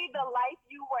see the life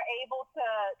you were able to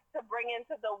bring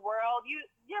into the world,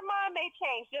 your mind may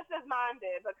change just as mine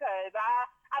did, because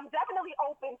I'm definitely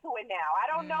open to it now.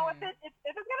 I don't know if it's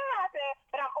gonna happen,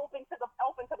 but I'm open to the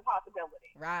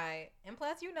possibility. Right. And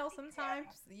plus, sometimes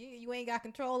you ain't got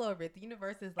control over it. The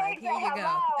universe is like, here you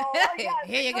go. Yes,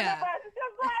 here you go. It's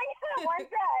just like one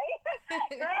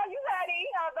day, girl, you ready?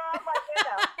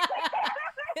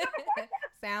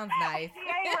 Sounds nice. She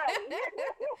ain't ready.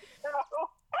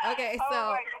 Okay, so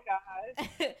oh my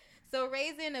gosh. So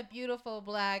raising a beautiful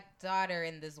Black daughter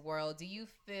in this world, do you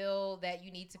feel that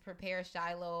you need to prepare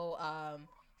Shiloh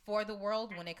for the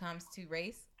world when it comes to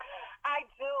race? I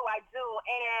do.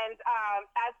 And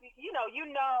as I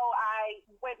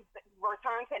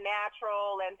returned to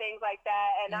natural and things like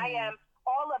that. And I am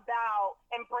all about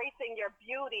embracing your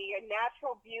beauty, your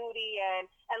natural beauty, and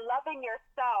loving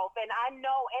yourself. And I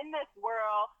know in this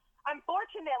world,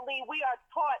 unfortunately, we are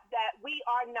taught that we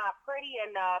are not pretty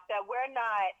enough, that we're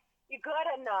not good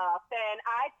enough. And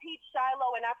I teach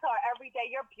Shiloh, and I tell her every day,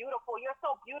 you're beautiful. You're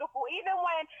so beautiful. Even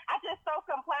when I just throw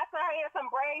some plaits in her hair, some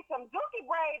braids, some dookie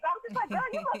braids, I'm just like, girl,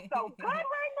 you look so good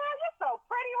right now. You're so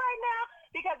pretty right now.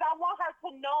 Because I want her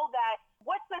to know that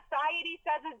what society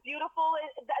says is beautiful,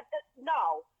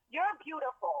 no. You're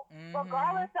beautiful,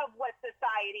 regardless of what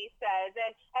society says,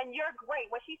 and you're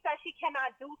great. When she says she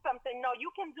cannot do something, no,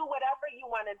 you can do whatever you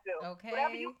want to do. Okay.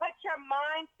 Whatever you put your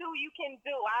mind to, you can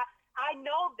do. I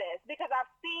know this because I've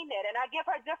seen it, and I give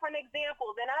her different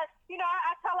examples, and I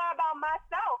tell her about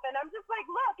myself, and I'm just like,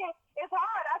 look, it's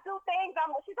hard. I do things.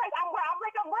 She's like, I'm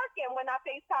working when I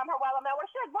FaceTime her while I'm at work.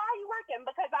 She's like, why are you working?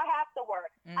 Because I have to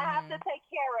work. I have to take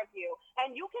care of you,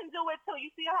 and you can do it too.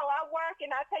 You see how I work,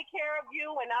 and I take care of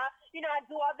you, and I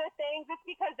do other things. It's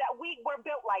because that we're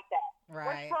built like that.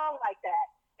 Right. We're strong like that.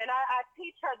 And I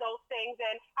teach her those things,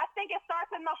 and I think it starts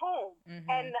in the home.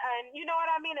 And you know what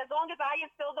I mean? As long as I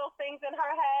instill those things in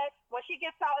her head, when she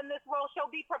gets out in this world,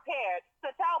 she'll be prepared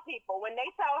to tell people. When they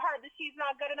tell her that she's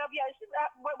not good enough,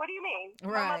 what do you mean?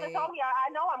 Right. My mother told me I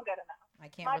know I'm good enough.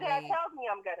 I can't My dad relate. tells me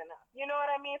I'm good enough. You know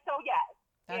what I mean? So yes.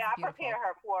 That's I beautiful. prepare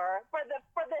her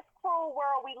for this cruel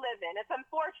world we live in. It's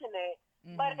unfortunate,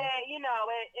 but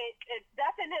it's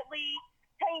definitely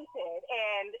tainted.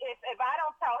 And if I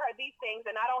don't tell her these things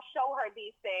and I don't show her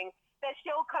these things, then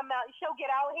she'll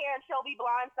get out here and she'll be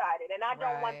blindsided. And I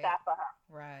don't want that for her.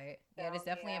 Right. Yeah, it's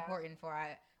definitely important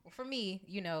for me,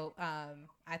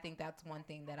 I think that's one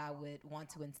thing that I would want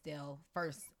to instill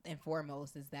first and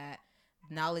foremost is that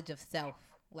knowledge of self.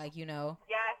 Like, Yes.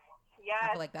 I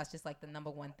feel like that's just like the number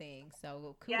one thing.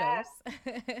 So kudos. Yes.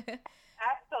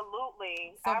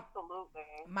 Absolutely. So, absolutely.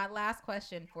 My last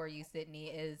question for you, Sydney,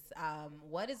 is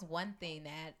what is one thing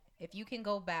that if you can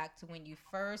go back to when you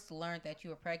first learned that you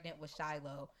were pregnant with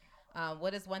Shiloh,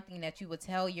 what is one thing that you would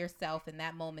tell yourself in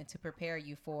that moment to prepare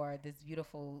you for this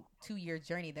beautiful 2-year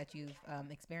journey that you've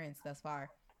experienced thus far?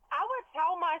 I would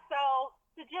tell myself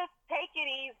to just take it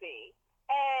easy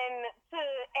and to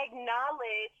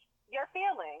acknowledge your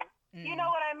feelings. You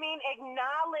know what I mean?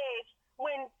 Acknowledge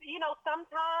when,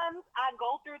 sometimes I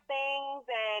go through things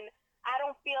and I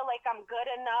don't feel like I'm good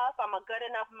enough. I'm a good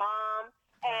enough mom.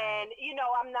 And,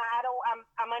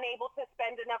 I'm unable to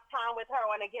spend enough time with her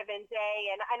on a given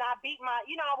day. And I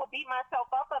would beat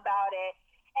myself up about it.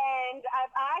 And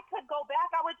if I could go back,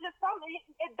 I would just tell me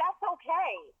that's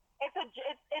okay.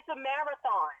 It's a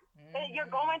marathon.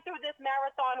 You're going through this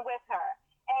marathon with her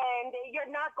and you're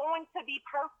not going to be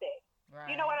perfect. Right.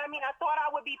 You know what I mean? I thought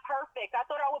I would be perfect. I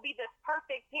thought I would be this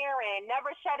perfect parent,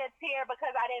 never shed a tear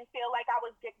because I didn't feel like I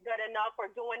was good enough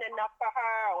or doing enough for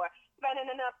her or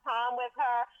spending enough time with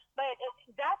her. But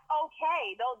that's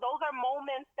okay. Those are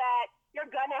moments that you're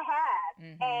going to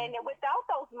have. And without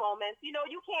those moments,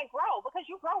 you can't grow because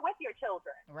you grow with your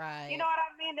children. Right. You know what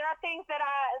I mean? There are things that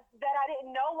I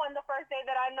didn't know on the first day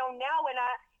that I know now, and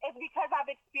it's because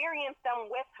I've experienced them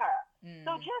with her.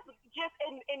 So just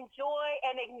enjoy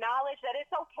and acknowledge that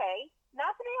it's okay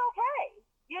not to be okay.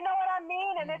 You know what I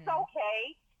mean? And it's okay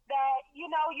that, you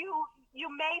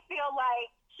may feel like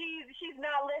she's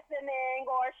not listening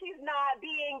or she's not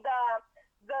being the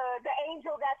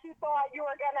angel that you thought you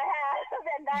were gonna have,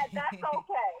 and that's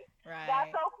okay. Right.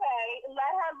 That's okay.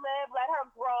 Let her live, let her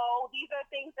grow. These are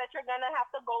things that you're gonna have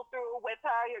to go through with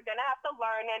her. You're gonna have to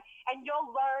learn, and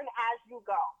you'll learn as you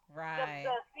go. Right.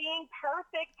 The being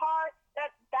perfect part,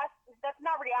 that's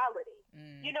not reality.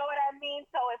 You know what I mean?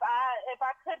 So if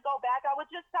I could go back, I would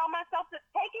just tell myself to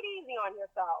take it easy on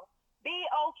yourself. Be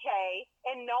okay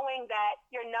in knowing that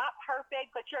you're not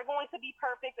perfect, but you're going to be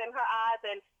perfect in her eyes,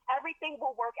 and everything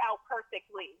will work out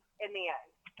perfectly in the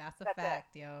end. That's a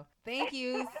fact, yo. Thank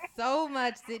you so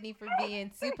much, Sydney, for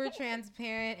being super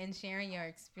transparent and sharing your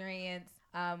experience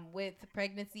with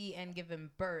pregnancy and giving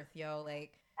birth, yo.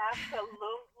 Like,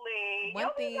 absolutely. One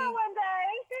You'll thing. be there one day.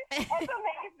 It's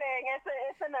amazing.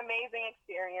 It's an amazing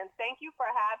experience. Thank you for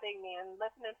having me and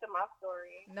listening to my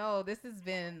story. No, this has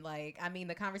been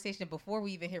the conversation before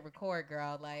we even hit record,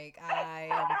 girl. Like, I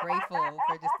am grateful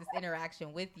for just this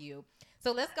interaction with you.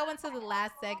 So let's go into the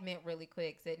last segment really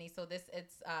quick, Sydney. So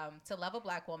it's To Love a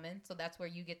Black Woman. So that's where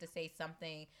you get to say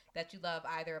something that you love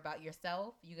either about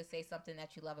yourself. You can say something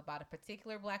that you love about a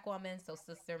particular Black woman. So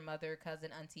sister, mother,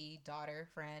 cousin, auntie, daughter,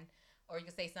 friend. Or you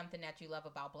can say something that you love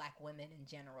about Black women in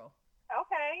general.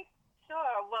 Okay,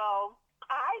 sure. Well,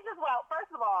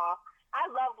 first of all,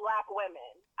 I love Black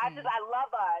women. I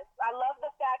love us. I love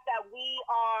the fact that we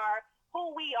are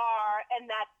who we are,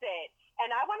 and that's it.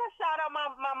 And I want to shout out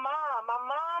my mom. My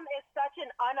mom is such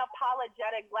an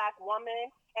unapologetic Black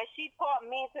woman, and she taught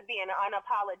me to be an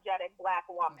unapologetic Black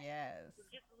woman. Yes.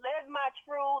 Just live my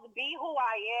truth, be who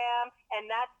I am, and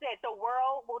that's it. The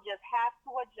world will just have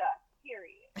to adjust,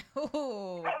 period.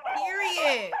 Ooh,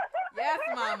 period. Yes,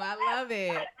 Mama. I love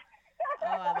it. Oh,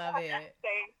 I love it.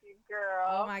 Thank you, girl.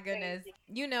 Oh, my goodness.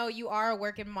 You are a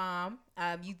working mom.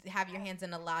 You have your hands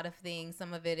in a lot of things.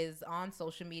 Some of it is on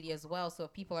social media as well. So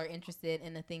if people are interested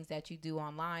in the things that you do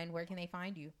online, where can they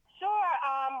find you? Sure.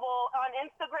 Well, on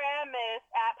Instagram is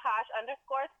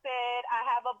 @posh_Sid. I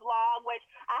have a blog, which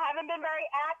I haven't been very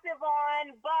active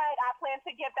on, but I plan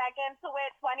to get back into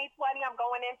it. 2020, I'm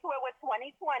going into it with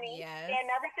 2020. Yes. And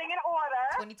everything in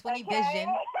order. 2020 vision.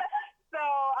 So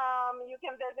you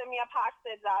can visit me at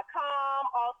poshsid.com.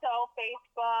 Also,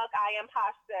 Facebook, I am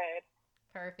Poshsid.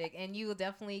 Perfect. And you will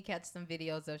definitely catch some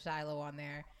videos of Shiloh on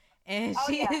there. And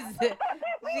she is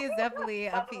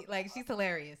definitely she's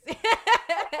hilarious. Yes.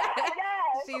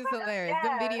 She's hilarious.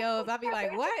 Them videos, I'll be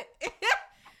like, what?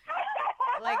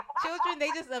 Like, children, they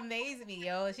just amaze me,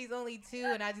 yo. She's only 2,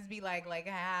 and I just be like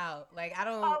how? Like, I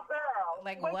don't. Oh, girl.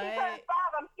 Like, when what? She turns 5,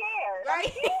 I'm scared. Right?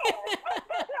 I'm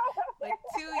scared. Like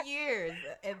 2 years,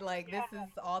 and like this is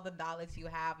all the knowledge you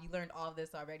have. You learned all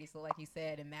this already. So, like you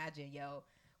said, imagine, yo,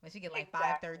 when she get like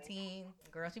Exactly. 513,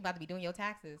 girl, she about to be doing your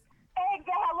taxes.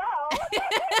 Hello.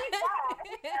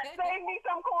 Save me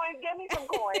some coins. Give me some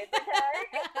coins,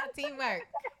 okay? Teamwork.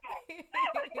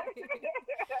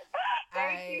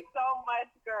 Thank you so much,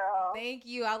 girl. Thank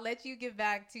you. I'll let you get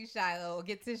back to Shiloh.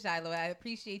 Get to Shiloh. I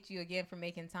appreciate you again for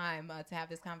making time to have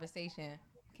this conversation.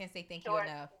 Can't say thank you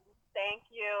enough. Thank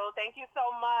you. Thank you so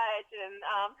much. And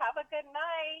have a good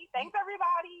night. Thanks,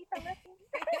 everybody, for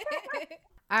listening.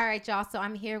 All right, y'all. So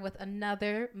I'm here with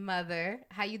another mother.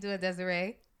 How you doing,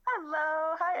 Desiree?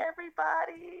 Hello. Hi,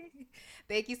 everybody.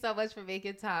 Thank you so much for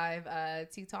making time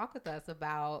to talk with us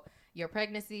about your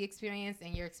pregnancy experience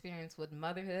and your experience with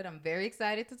motherhood. I'm very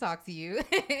excited to talk to you.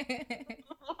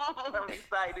 I'm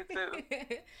excited too.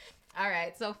 All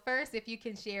right. So first, if you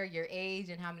can share your age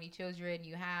and how many children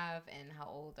you have and how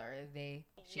old are they?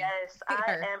 Yes,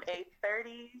 I am a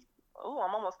 30. Oh,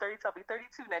 I'm almost 30. So I'll be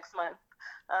 32 next month.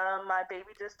 My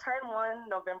baby just turned 1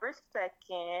 November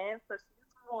 2nd. So she's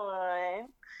 1.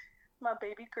 My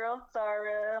baby girl,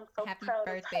 Zara. I'm so Happy proud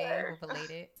birthday, of her. we're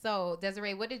belated. So,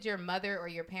 Desiree, what did your mother or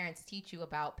your parents teach you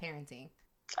about parenting?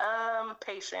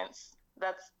 Patience.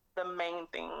 That's the main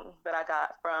thing that I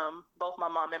got from both my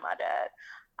mom and my dad.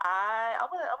 I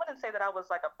wouldn't say that I was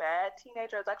like a bad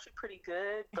teenager. I was actually pretty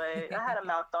good, but I had a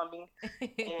mouth on me.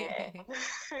 And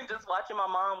just watching my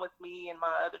mom with me and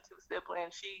my other 2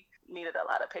 siblings, she needed a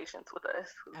lot of patience with us.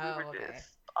 We were just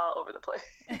all over the place.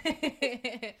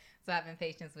 So having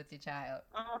patience with your child.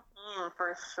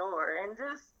 For sure. And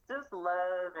just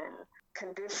love and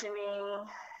conditioning.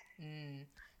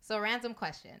 So random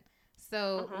question.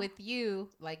 So with you,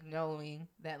 like knowing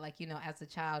that, like, you know, as a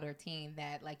child or teen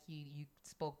that like you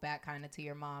spoke back kind of to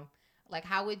your mom, like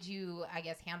how would you, I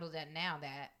guess, handle that now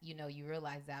that, you know, you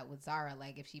realize that with Zara,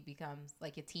 like if she becomes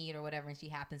like a teen or whatever and she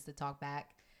happens to talk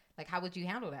back, like how would you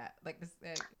handle that? Like this,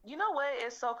 You know what?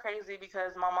 It's so crazy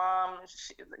because my mom,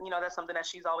 you know, that's something that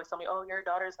she's always told me, oh, your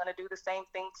daughter's going to do the same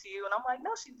thing to you. And I'm like,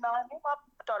 no, she's not. Me and my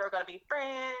daughter are going to be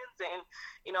friends. And,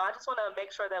 you know, I just want to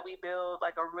make sure that we build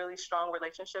like a really strong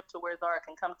relationship to where Zara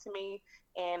can come to me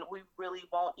and we really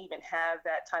won't even have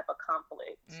that type of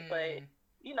conflict. But,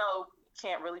 you know,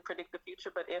 can't really predict the future.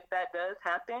 But if that does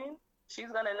happen, she's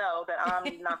going to know that I'm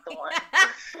not the one.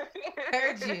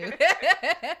 Heard you.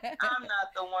 I'm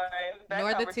not the one. That Nor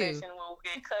the conversation two. will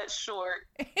get cut short.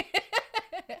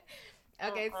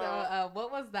 Okay, so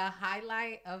what was the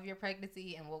highlight of your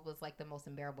pregnancy and what was like the most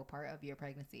unbearable part of your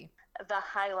pregnancy? The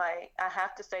highlight, I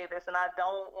have to say this, and I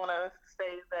don't want to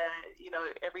say that, you know,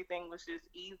 everything was just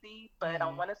easy, but I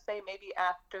want to say maybe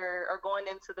after or going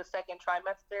into the 2nd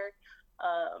trimester,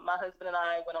 my husband and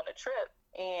I went on a trip.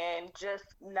 And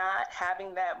just not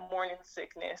having that morning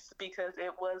sickness because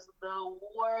it was the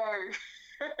worst.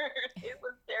 It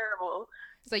was terrible.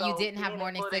 So you didn't have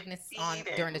morning sickness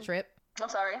during the trip? I'm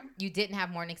sorry? You didn't have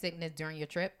morning sickness during your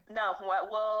trip? No.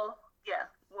 Well, yeah.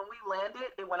 When we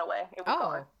landed, it went away. It was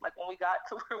gone. Like when we got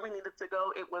to where we needed to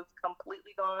go, it was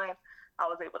completely gone. I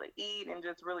was able to eat and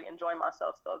just really enjoy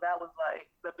myself. So that was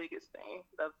like the biggest thing.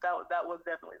 That was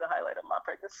definitely the highlight of my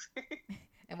pregnancy.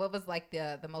 And what was like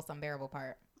the most unbearable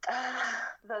part?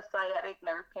 The sciatic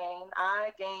nerve pain.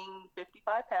 I gained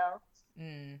 55 pounds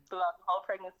throughout the whole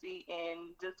pregnancy,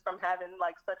 and just from having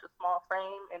like such a small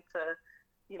frame and to,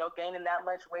 you know, gaining that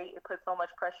much weight, it put so much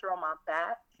pressure on my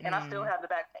back, and I still have the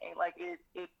back pain. Like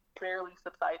it barely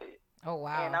subsided. Oh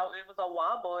wow! And it was a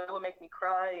wobble. It would make me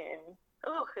cry, and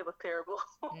it was terrible.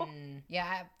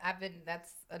 Yeah, I've been.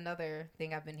 That's another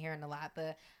thing I've been hearing a lot.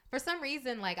 For some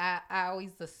reason, like I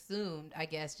always assumed, I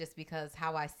guess, just because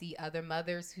how I see other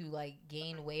mothers who like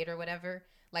gain weight or whatever,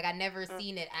 like I never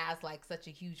seen it as like such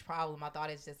a huge problem. I thought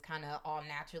it's just kind of all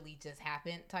naturally just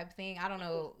happened type thing. I don't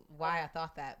know why I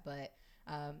thought that, but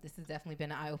this has definitely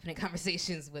been eye-opening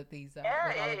conversations with these with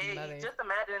all of these mothers. Just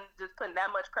imagine just putting that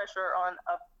much pressure on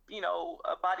a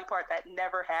body part that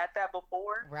never had that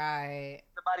before. Right.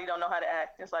 The body don't know how to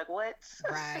act. It's like, what?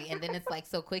 Right. And then it's like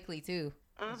so quickly too.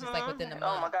 It's just like within a month.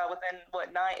 Oh my God, within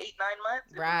what, 8-9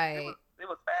 months? Right. It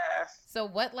was fast. So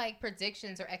what like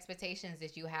predictions or expectations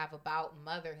did you have about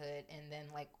motherhood, and then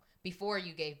like before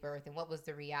you gave birth, and what was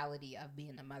the reality of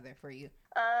being a mother for you?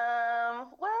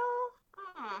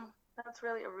 That's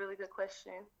really a really good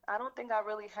question. I don't think I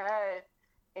really had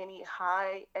any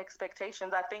high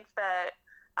expectations. I think that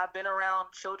I've been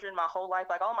around children my whole life.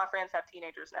 Like all my friends have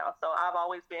teenagers now, so I've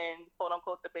always been quote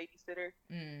unquote the babysitter.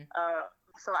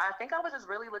 So I think I was just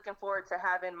really looking forward to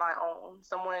having my own,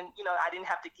 someone, you know, I didn't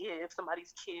have to give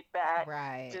somebody's kid back.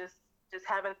 Right. Just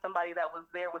having somebody that was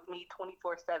there with me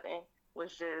 24/7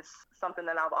 was just something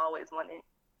that I've always wanted.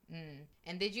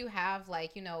 And did you have,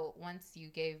 like, you know, once you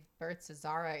gave birth to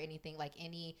Zara or anything, like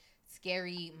any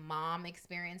scary mom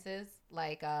experiences?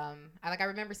 Like, I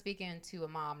remember speaking to a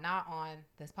mom, not on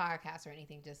this podcast or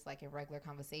anything, just like a regular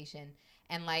conversation.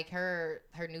 And like her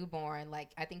newborn,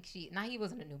 like, I think he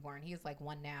wasn't a newborn. He was like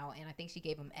 1 now. And I think she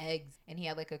gave him eggs and he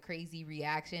had like a crazy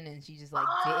reaction and she just like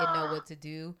didn't know what to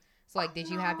do. So, like, did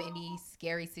you have any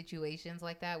scary situations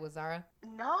like that with Zara?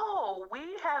 No,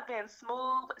 we have been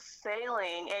smooth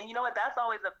sailing. And you know what? That's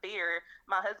always a fear.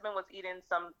 My husband was eating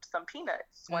some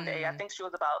peanuts one day. I think she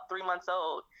was about 3 months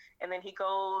old. And then he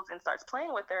goes and starts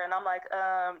playing with her. And I'm like,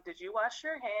 did you wash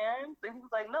your hands? And he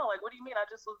was like, no. Like, what do you mean? I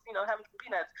just was, you know, having some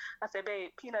peanuts. I said,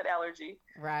 babe, peanut allergy.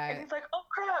 Right. And he's like, oh,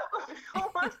 crap.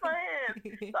 Don't wash my hands.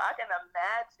 So I can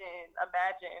imagine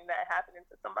that happening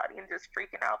to somebody and just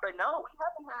freaking out. But no, we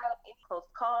haven't had any close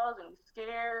calls, any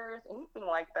scares, anything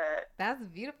like that. That's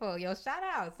beautiful. Yo, shout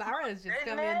out. Zara is just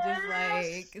coming just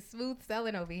like smooth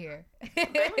selling over here.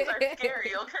 Babies are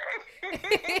scary, okay?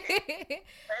 They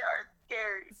are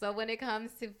scary. So when it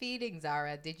comes to feeding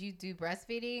Zara, did you do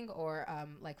breastfeeding or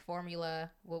like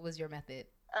formula? What was your method?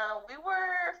 We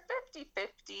were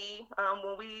 50-50.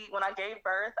 When I gave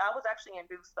birth, I was actually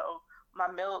induced, so my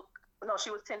milk, no,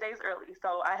 she was 10 days early,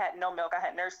 so I had no milk. I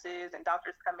had nurses and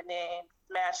doctors coming in,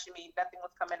 smashing me. Nothing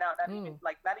was coming out, not even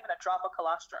a drop of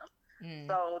colostrum.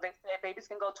 So they said babies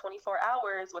can go 24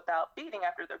 hours without feeding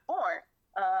after they're born.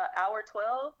 Hour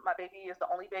 12, my baby is the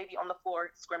only baby on the floor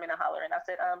screaming and hollering. I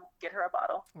said, get her a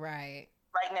bottle. Right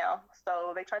now.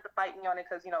 So they tried to fight me on it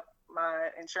because, you know, my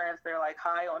insurance, they're like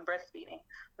high on breastfeeding.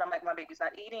 But I'm like, my baby's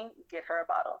not eating, get her a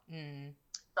bottle.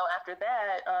 So after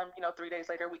that, 3 days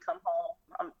later, we come home.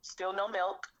 Still no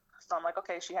milk. So I'm like,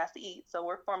 okay, she has to eat. So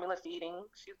we're formula feeding.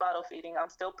 She's bottle feeding. I'm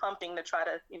still pumping to try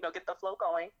to, get the flow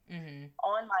going.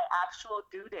 On my actual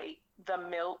due date, the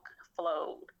milk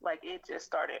flowed. Like, it just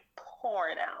started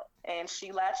pouring out. And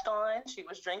she latched on. She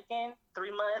was drinking.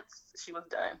 3 months, she was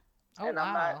done. Oh, and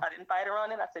wow. I didn't fight her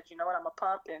on it. I said, you know what, I'm going to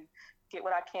pump and get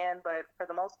what I can. But for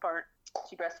the most part,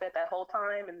 she breastfed that whole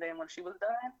time. And then when she was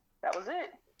done, that was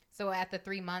it. So at the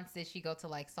 3 months, did she go to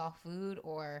like soft food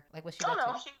or like what she? Oh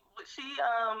no, she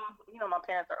my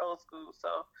parents are old school,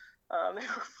 so they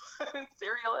were putting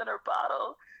cereal in her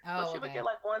bottle. Oh, so she would get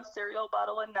like 1 cereal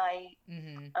bottle a night.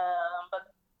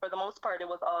 But for the most part, it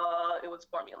was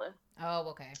formula. Oh,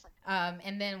 okay.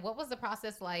 And then what was the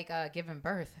process like giving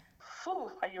birth?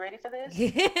 Whew, are you ready for this?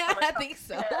 Yeah, I think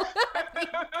so.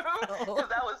 Because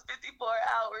that was 54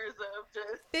 hours of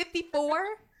just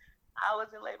 54. I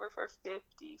was in labor for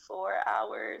 54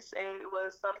 hours. It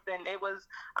was something. I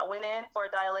went in for a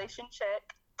dilation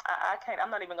check. I'm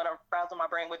not even going to browse on my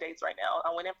brain with dates right now. I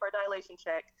went in for a dilation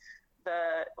check.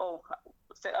 Okay,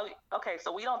 so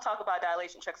we don't talk about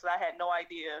dilation checks because I had no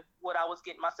idea what I was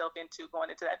getting myself into going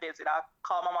into that visit. I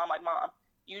called my mom like, Mom,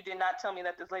 you did not tell me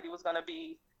that this lady was going to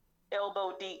be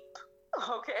elbow deep.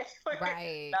 Okay.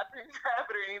 Right. Not to grab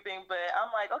it or anything, but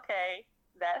I'm like, okay.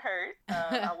 That hurt.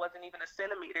 I wasn't even a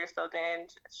centimeter. So then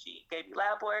she gave me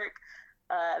lab work.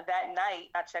 That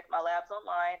night, I checked my labs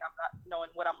online. I'm not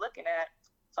knowing what I'm looking at.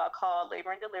 So I called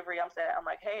labor and delivery. I'm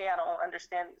like, hey, I don't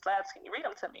understand these labs. Can you read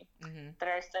them to me? The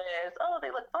nurse says, oh,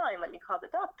 they look fine. Let me call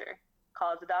the doctor.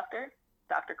 Calls the doctor.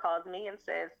 Doctor calls me and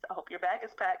says, I hope your bag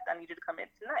is packed. I need you to come in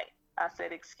tonight. I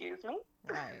said, excuse me?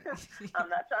 Right.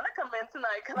 I'm not trying to come in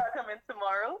tonight. Can I come in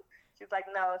tomorrow? She's like,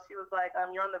 no. She was like,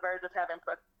 you're on the verge of having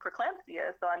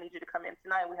preeclampsia, so I need you to come in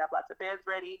tonight. We have lots of beds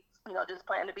ready. Just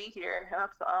plan to be here.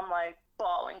 And so I'm like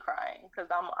bawling, crying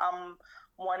because I'm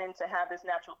wanting to have this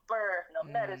natural birth, no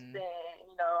medicine.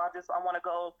 I want to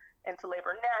go into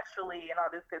labor naturally and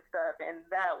all this good stuff. And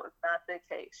that was not the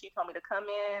case. She told me to come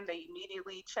in. They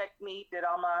immediately checked me, did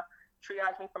all my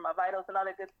triage me for my vitals and all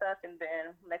that good stuff. And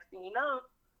then next thing you know,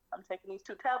 I'm taking these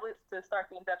 2 tablets to start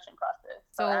the induction process.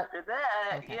 So after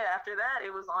that, after that,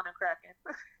 it was on and cracking.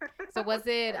 So was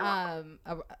it,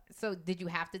 so did you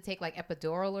have to take like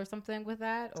epidural or something with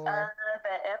that? Or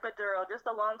the epidural, just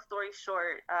a long story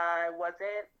short, I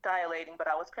wasn't dilating, but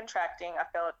I was contracting. I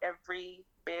felt every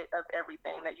bit of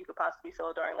everything that you could possibly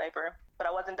feel during labor, but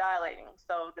I wasn't dilating.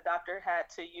 So the doctor had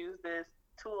to use this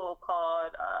tool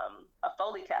called a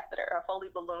Foley catheter, a Foley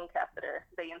balloon catheter.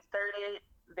 They inserted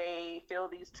They fill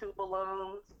these 2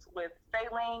 balloons with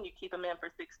saline. You keep them in for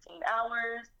 16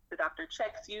 hours. The doctor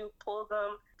checks you, pulls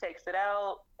them, takes it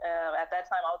out. At that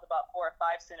time, I was about 4 or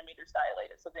 5 centimeters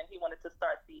dilated. So then he wanted to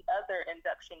start the other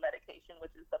induction medication,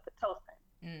 which is the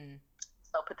Pitocin.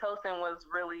 So Pitocin was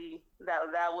really that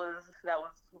was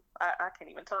I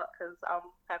can't even talk because I'm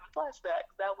having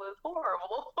flashbacks. That was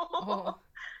horrible. Oh.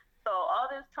 So all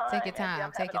this time, Take your time.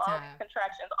 I'm having all these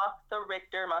contractions off the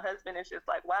Richter. My husband is just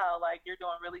like, wow, like you're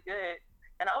doing really good.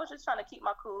 And I was just trying to keep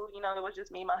my cool. You know, it was just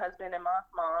me, my husband, and my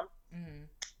mom. And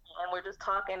we're just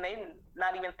talking. They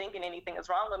not even thinking anything is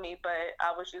wrong with me, but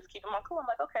I was just keeping my cool. I'm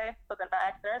like, okay. So then I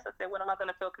asked the nurse, I said, when am I going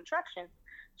to feel contractions?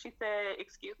 She said,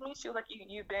 excuse me? She was like,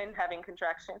 you've been having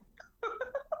contractions.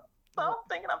 So I'm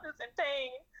thinking I'm just in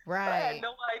pain. Right. But I had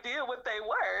no idea what they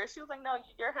were. She was like, no,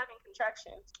 you're having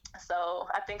contractions. So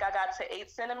I think I got to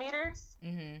 8 centimeters.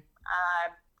 I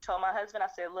told my husband, I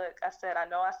said, look, I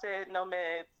know I said no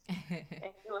meds.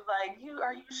 And he was like,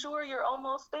 are you sure you're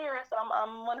almost there? I said,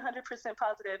 I'm 100%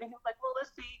 positive. And he was like, well,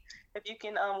 let's see if you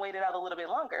can wait it out a little bit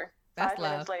longer. That's 5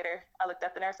 minutes later, I looked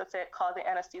at the nurse. I said, call the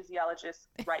anesthesiologist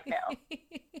right now.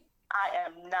 I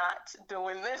am not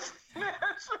doing this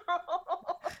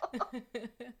natural.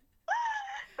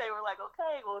 They were like,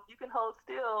 okay, well, if you can hold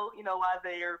still, you know, while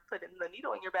they're putting the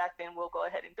needle in your back, then we'll go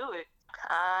ahead and do it.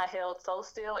 I held so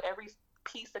still. Every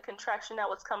piece of contraction that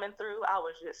was coming through, I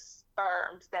was just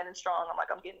firm, standing strong. I'm like,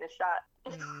 I'm getting this shot.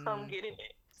 I'm getting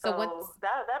it. So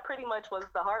that pretty much was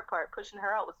the hard part. Pushing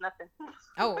her out was nothing.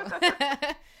 Oh.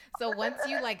 So once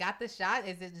you like got the shot,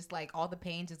 is it just like all the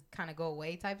pain just kind of go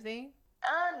away type thing?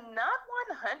 Not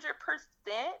 100%,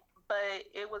 but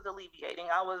it was alleviating.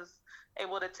 I was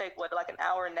able to take like an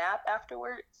hour nap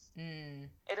afterwards.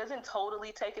 It doesn't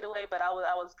totally take it away, but I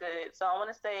was good. So I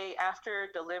want to say after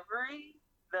delivery,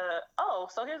 so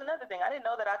here's another thing. I didn't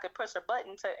know that I could push a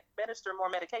button to administer more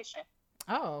medication.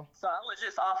 Oh. So I was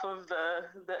just off of the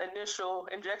initial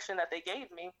injection that they gave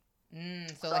me.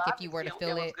 So like if you were to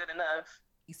fill it, was good enough.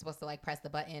 You're supposed to like press the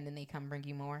button and they come bring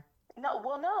you more? No,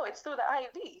 it's through the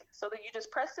IV. So that you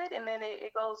just press it and then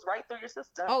it goes right through your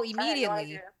system. Oh,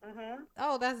 immediately. No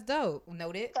Oh, that's dope.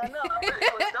 Noted. I know.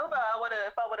 It was dope.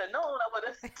 If I would have known, I would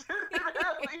have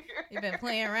earlier. You've been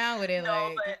playing around with it.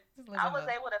 No, but I was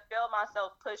able to feel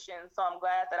myself pushing, so I'm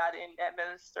glad that I didn't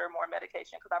administer more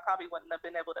medication because I probably wouldn't have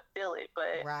been able to feel it.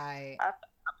 But right. I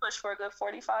pushed for a good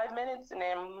 45 minutes, and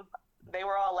then they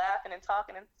were all laughing and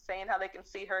talking and saying how they can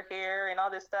see her hair and all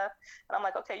this stuff. And I'm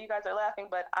like, okay, you guys are laughing,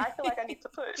 but I feel like I need to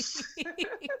push.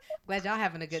 Glad y'all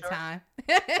having a good time.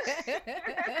 And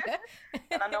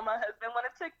I know my husband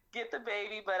wanted to get the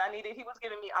baby, but he was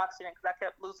giving me oxygen because I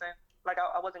kept losing, like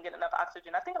I wasn't getting enough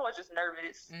oxygen. I think I was just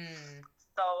nervous.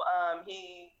 So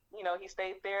he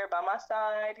stayed there by my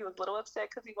side. He was a little upset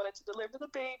because he wanted to deliver the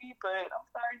baby, but I'm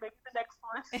sorry, maybe the next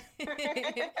one.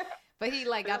 But he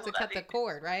like got to cut the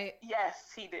cord, right?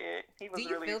 Yes, he did. He was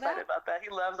really that? excited about that. He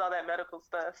loves all that medical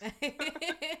stuff.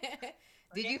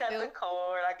 Did he you cut feel the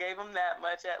cord? I gave him that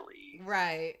much at least.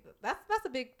 Right. That's a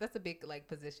big like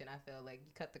position. I feel like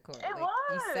you cut the cord. It like, was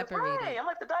you separated. right. I'm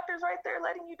like, the doctor's right there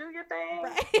letting you do your thing.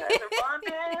 Right. You guys are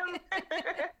bonding.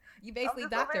 You basically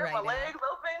I'm just doctor over here, right my now. legs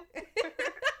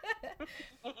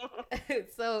open.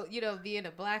 So being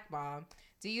a black mom,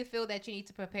 do you feel that you need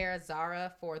to prepare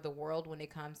Zara for the world when it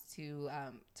comes to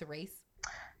race?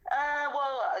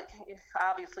 Well,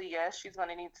 obviously, yes. She's going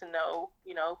to need to know,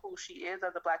 who she is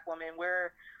as a black woman.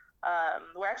 We're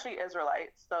actually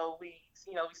Israelites, so we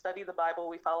study the Bible.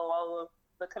 We follow all of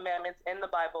the commandments in the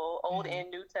Bible, Old and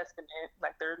New Testament.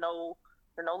 Like there are no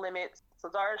limits. So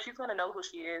Zara, she's going to know who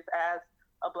she is as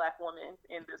a black woman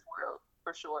in this world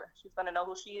for sure. She's going to know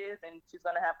who she is, and she's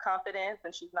going to have confidence,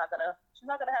 and she's not going to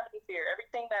have any fear.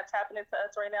 Everything that's happening to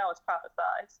us right now is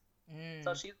prophesized.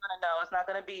 So she's going to know. It's not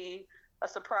going to be a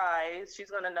surprise. She's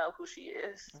going to know who she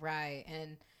is. Right.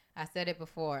 And I said it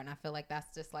before, and I feel like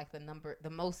that's just like the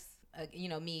most,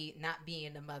 me not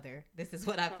being a mother. This is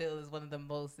what I feel is one of the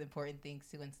most important things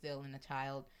to instill in a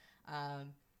child.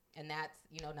 And that's,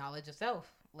 knowledge of self.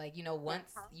 Like,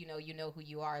 once, you know who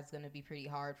you are, it's going to be pretty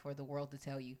hard for the world to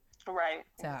tell you. Right,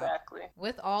 so, exactly.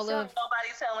 With all nobody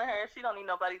telling her. She don't need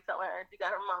nobody telling her. She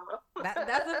got her mama.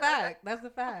 That's a fact. That's a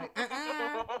fact.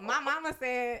 My mama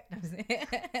said.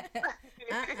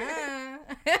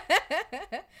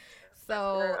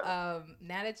 So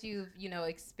now that you've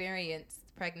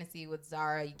experienced pregnancy with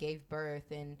Zara, you gave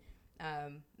birth and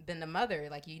been a mother,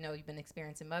 like you've been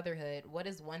experiencing motherhood. What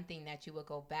is one thing that you would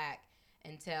go back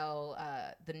and tell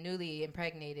the newly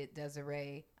impregnated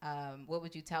Desiree? What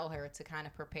would you tell her to kind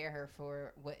of prepare her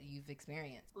for what you've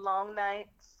experienced? Long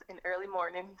nights and early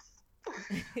mornings.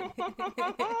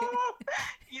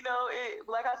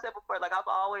 like I said before, like I've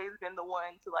always been the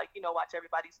one to like, watch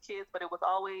everybody's kids, but it was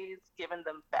always giving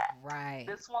them back. Right.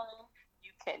 This one,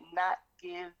 you cannot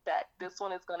give back. This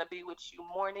one is going to be with you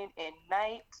morning and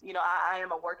night. I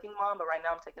am a working mom, but right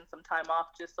now I'm taking some time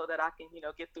off just so that I can,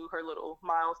 get through her little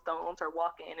milestones, her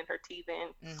walking and her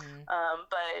teething.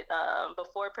 But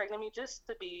before pregnant me, just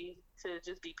to be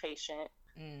patient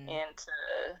and to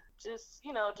just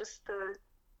to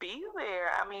be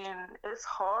there. I mean, it's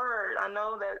hard. I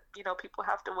know that, people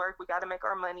have to work. We got to make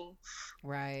our money.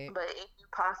 Right. But if you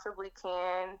possibly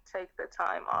can take the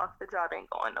time off, the job ain't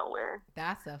going nowhere.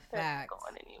 That's a fact.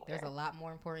 Going anywhere. There's a lot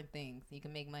more important things. You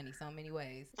can make money so many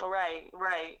ways.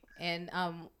 Right. And,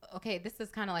 okay, this is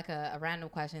kind of like a random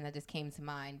question that just came to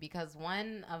mind, because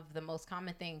one of the most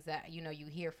common things that, you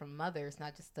hear from mothers,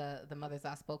 not just the mothers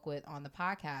I spoke with on the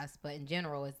podcast, but in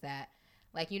general, is that,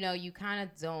 like, you kind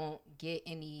of don't get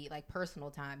any, like, personal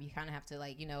time. You kind of have to,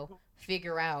 like,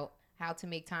 figure out how to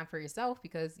make time for yourself,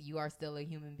 because you are still a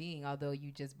human being, although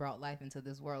you just brought life into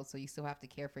this world. So you still have to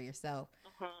care for yourself.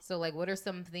 So, like, what are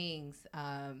some things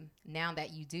now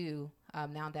that you do,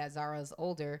 now that Zara's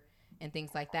older and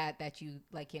things like that, that you,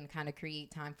 like, can kind of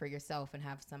create time for yourself and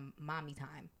have some mommy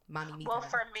time, me Well, time?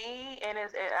 for me, and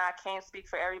I can't speak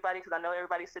for everybody because I know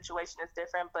everybody's situation is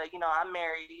different, but, I'm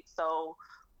married, so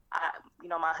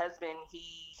my husband,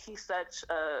 he's such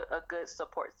a good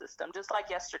support system. Just like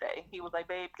yesterday, he was like,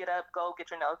 babe, get up, go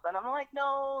get your nails done. I'm like,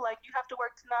 no, like, you have to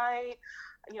work tonight.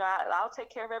 I'll take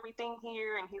care of everything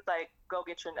here. And he's like, go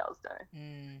get your nails done.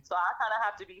 So I kind of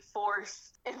have to be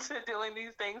forced into doing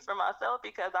these things for myself,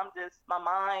 because my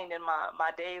mind and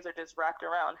my days are just wrapped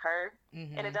around her.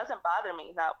 And it doesn't bother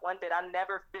me, not one bit. I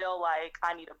never feel like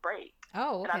I need a break.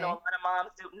 Oh, okay. And I know a lot of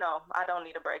moms do. No, I don't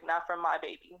need a break. Not from my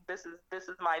baby. This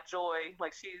is my joy.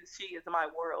 Like, she is my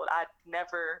world. I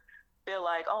never feel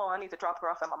like, oh, I need to drop her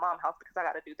off at my mom's house because I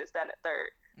got to do this, that, and the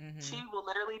third. She will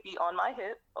literally be on my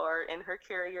hip or in her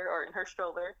carrier or in her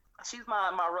stroller. She's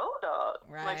my road dog.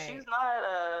 Right. Like, she's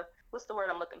not what's the word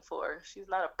I'm looking for? She's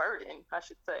not a burden, I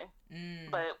should say.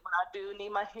 But when I do need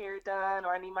my hair done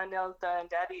or I need my nails done,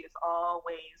 Daddy is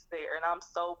always there, and I'm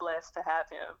so blessed to have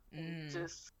him.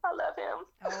 I love him.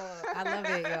 Oh, I love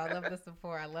it, yo. I love the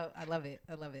support. I love it.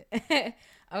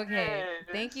 Okay. Yes.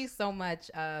 Thank you so much,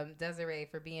 Desiree,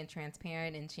 for being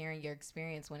transparent and sharing your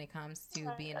experience when it comes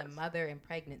to being a mother and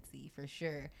pregnancy, for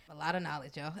sure. A lot of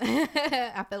knowledge, yo.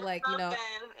 I feel like,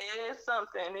 It is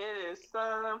something.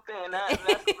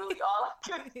 That's really all I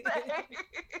can say.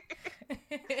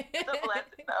 It's a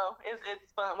blessing, though.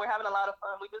 It's fun. We're having a lot of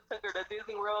fun. We just took her to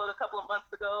Disney World a couple of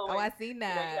months ago. Oh, I seen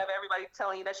that. You have everybody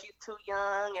telling you that she's too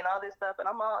young and all this stuff, and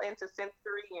I'm all into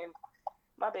sensory, and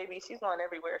my baby, she's going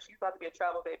everywhere. She's about to be a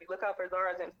travel baby. Look out for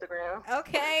Zara's Instagram.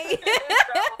 Okay.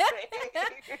 Travel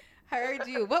baby. Heard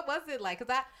you. What was it like?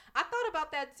 Because I thought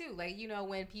about that too. Like,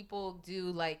 when people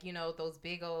do, like, those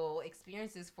big old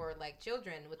experiences for, like,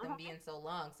 children with them being so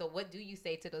long. So what do you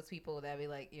say to those people that be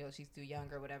like, she's too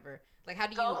young or whatever? Like, how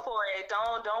do you... Go for it.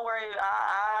 Don't worry.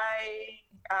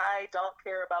 I don't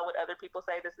care about what other people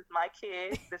say. This is my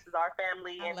kid. This is our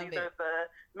family. And these are the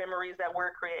memories that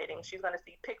we're creating. She's going to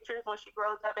see pictures when she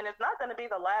grows up. And it's not going to be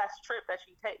the last trip that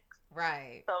she takes.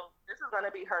 Right. So this is going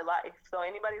to be her life. So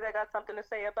anybody that got something to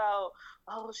say about,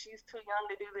 oh, she's too young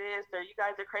to do this, or you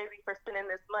guys are crazy for spending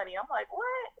this money, I'm like,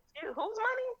 what? Whose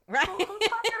money? Right. Whose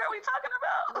pocket are we talking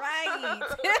about? Right.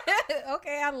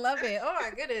 Okay, I love it. Oh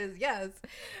my goodness, yes.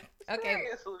 Okay.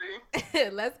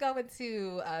 Seriously. Let's go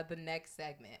into the next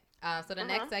segment. So the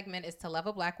next segment is To Love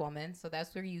a Black Woman. So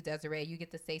that's where you, Desiree, you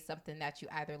get to say something that you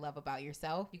either love about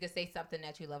yourself. You could say something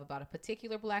that you love about a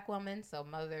particular Black woman, so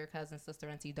mother, cousin, sister,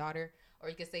 auntie, daughter. Or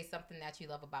you could say something that you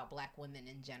love about Black women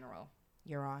in general.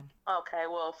 You're on. Okay,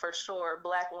 well, for sure,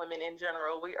 Black women in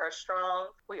general, we are strong,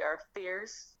 we are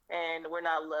fierce, and we're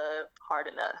not loved hard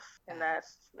enough. And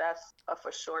that's a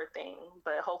for sure thing.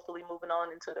 But hopefully moving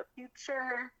on into the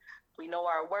future, we know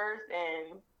our worth,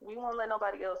 and we won't let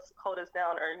nobody else hold us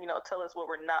down or, tell us what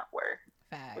we're not worth.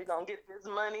 Facts. We're going to get this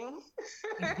money.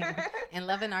 And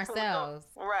loving ourselves.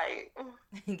 Right.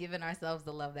 Giving ourselves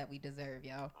the love that we deserve,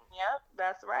 yo. Yep,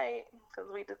 that's right,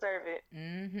 because we deserve it.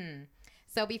 Mm-hmm.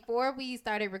 So before we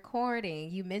started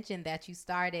recording, you mentioned that you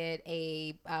started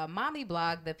a mommy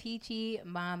blog, the Peachy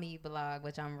Mommy blog,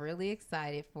 which I'm really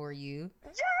excited for you.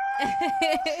 Yes!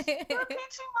 The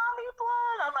Peachy Mommy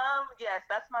blog. Yes,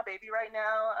 that's my baby right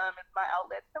now. It's my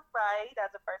outlet to write as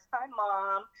a first-time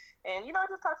mom, and it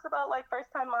just talks about like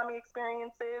first-time mommy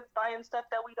experiences, buying stuff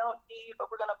that we don't need, but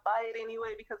we're gonna buy it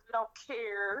anyway because we don't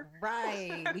care.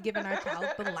 Right, we giving our child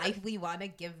the life we want to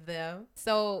give them.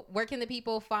 So, where can the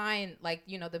people find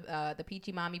the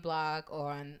Peachy Mommy blog,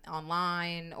 or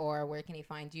online, or where can they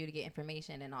find you to get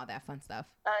information and all that fun stuff?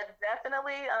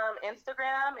 Definitely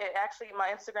Instagram.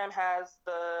 My Instagram has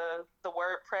the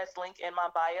WordPress link in my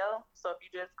bio. So if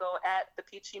you just go at the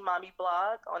Peachy Mommy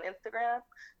blog on Instagram,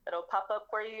 it'll pop up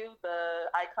for you. The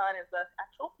icon is the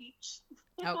actual peach.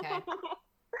 Okay.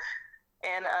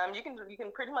 And you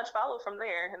can pretty much follow from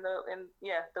there. And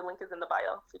the link is in the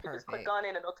bio. So you can just click on it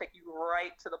and it'll take you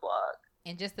right to the blog.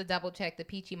 And just to double check, the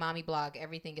Peachy Mommy blog,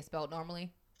 everything is spelled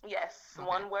normally? Yes. Okay.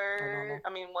 One word.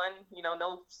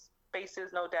 No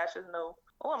spaces, no dashes, no.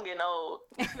 Oh, I'm getting old.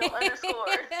 No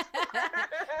underscores.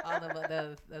 All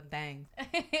the bangs.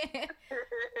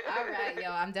 All right,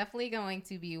 yo. I'm definitely going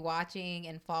to be watching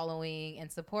and following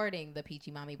and supporting the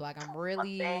Peachy Mommy blog. I'm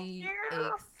really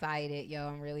excited, yo.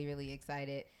 I'm really, really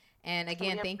excited. And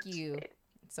again, thank you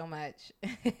so much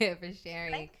for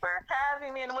sharing. Thanks for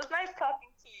having me. And it was nice talking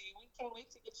to you. We can't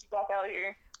wait to get you back out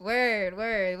here. Word.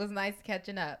 It was nice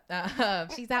catching up.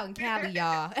 She's out in Cali,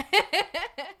 y'all.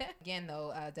 Again,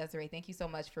 though, Desiree, thank you so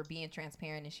much for being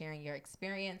transparent and sharing your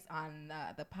experience on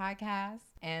the podcast.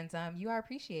 And you are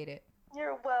appreciated.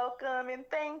 You're welcome, and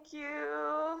thank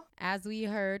you. As we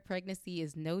heard, pregnancy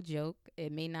is no joke.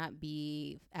 It may not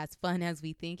be as fun as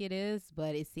we think it is,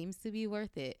 but it seems to be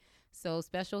worth it. So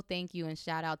special thank you and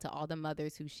shout out to all the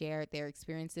mothers who shared their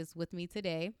experiences with me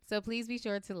today. So please be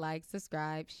sure to like,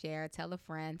 subscribe, share, tell a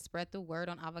friend, spread the word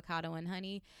on Avocado and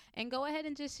Honey, and go ahead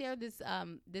and just share this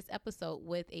episode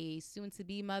with a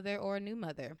soon-to-be mother or a new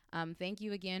mother. Thank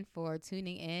you again for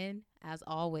tuning in. As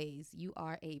always, you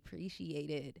are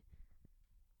appreciated.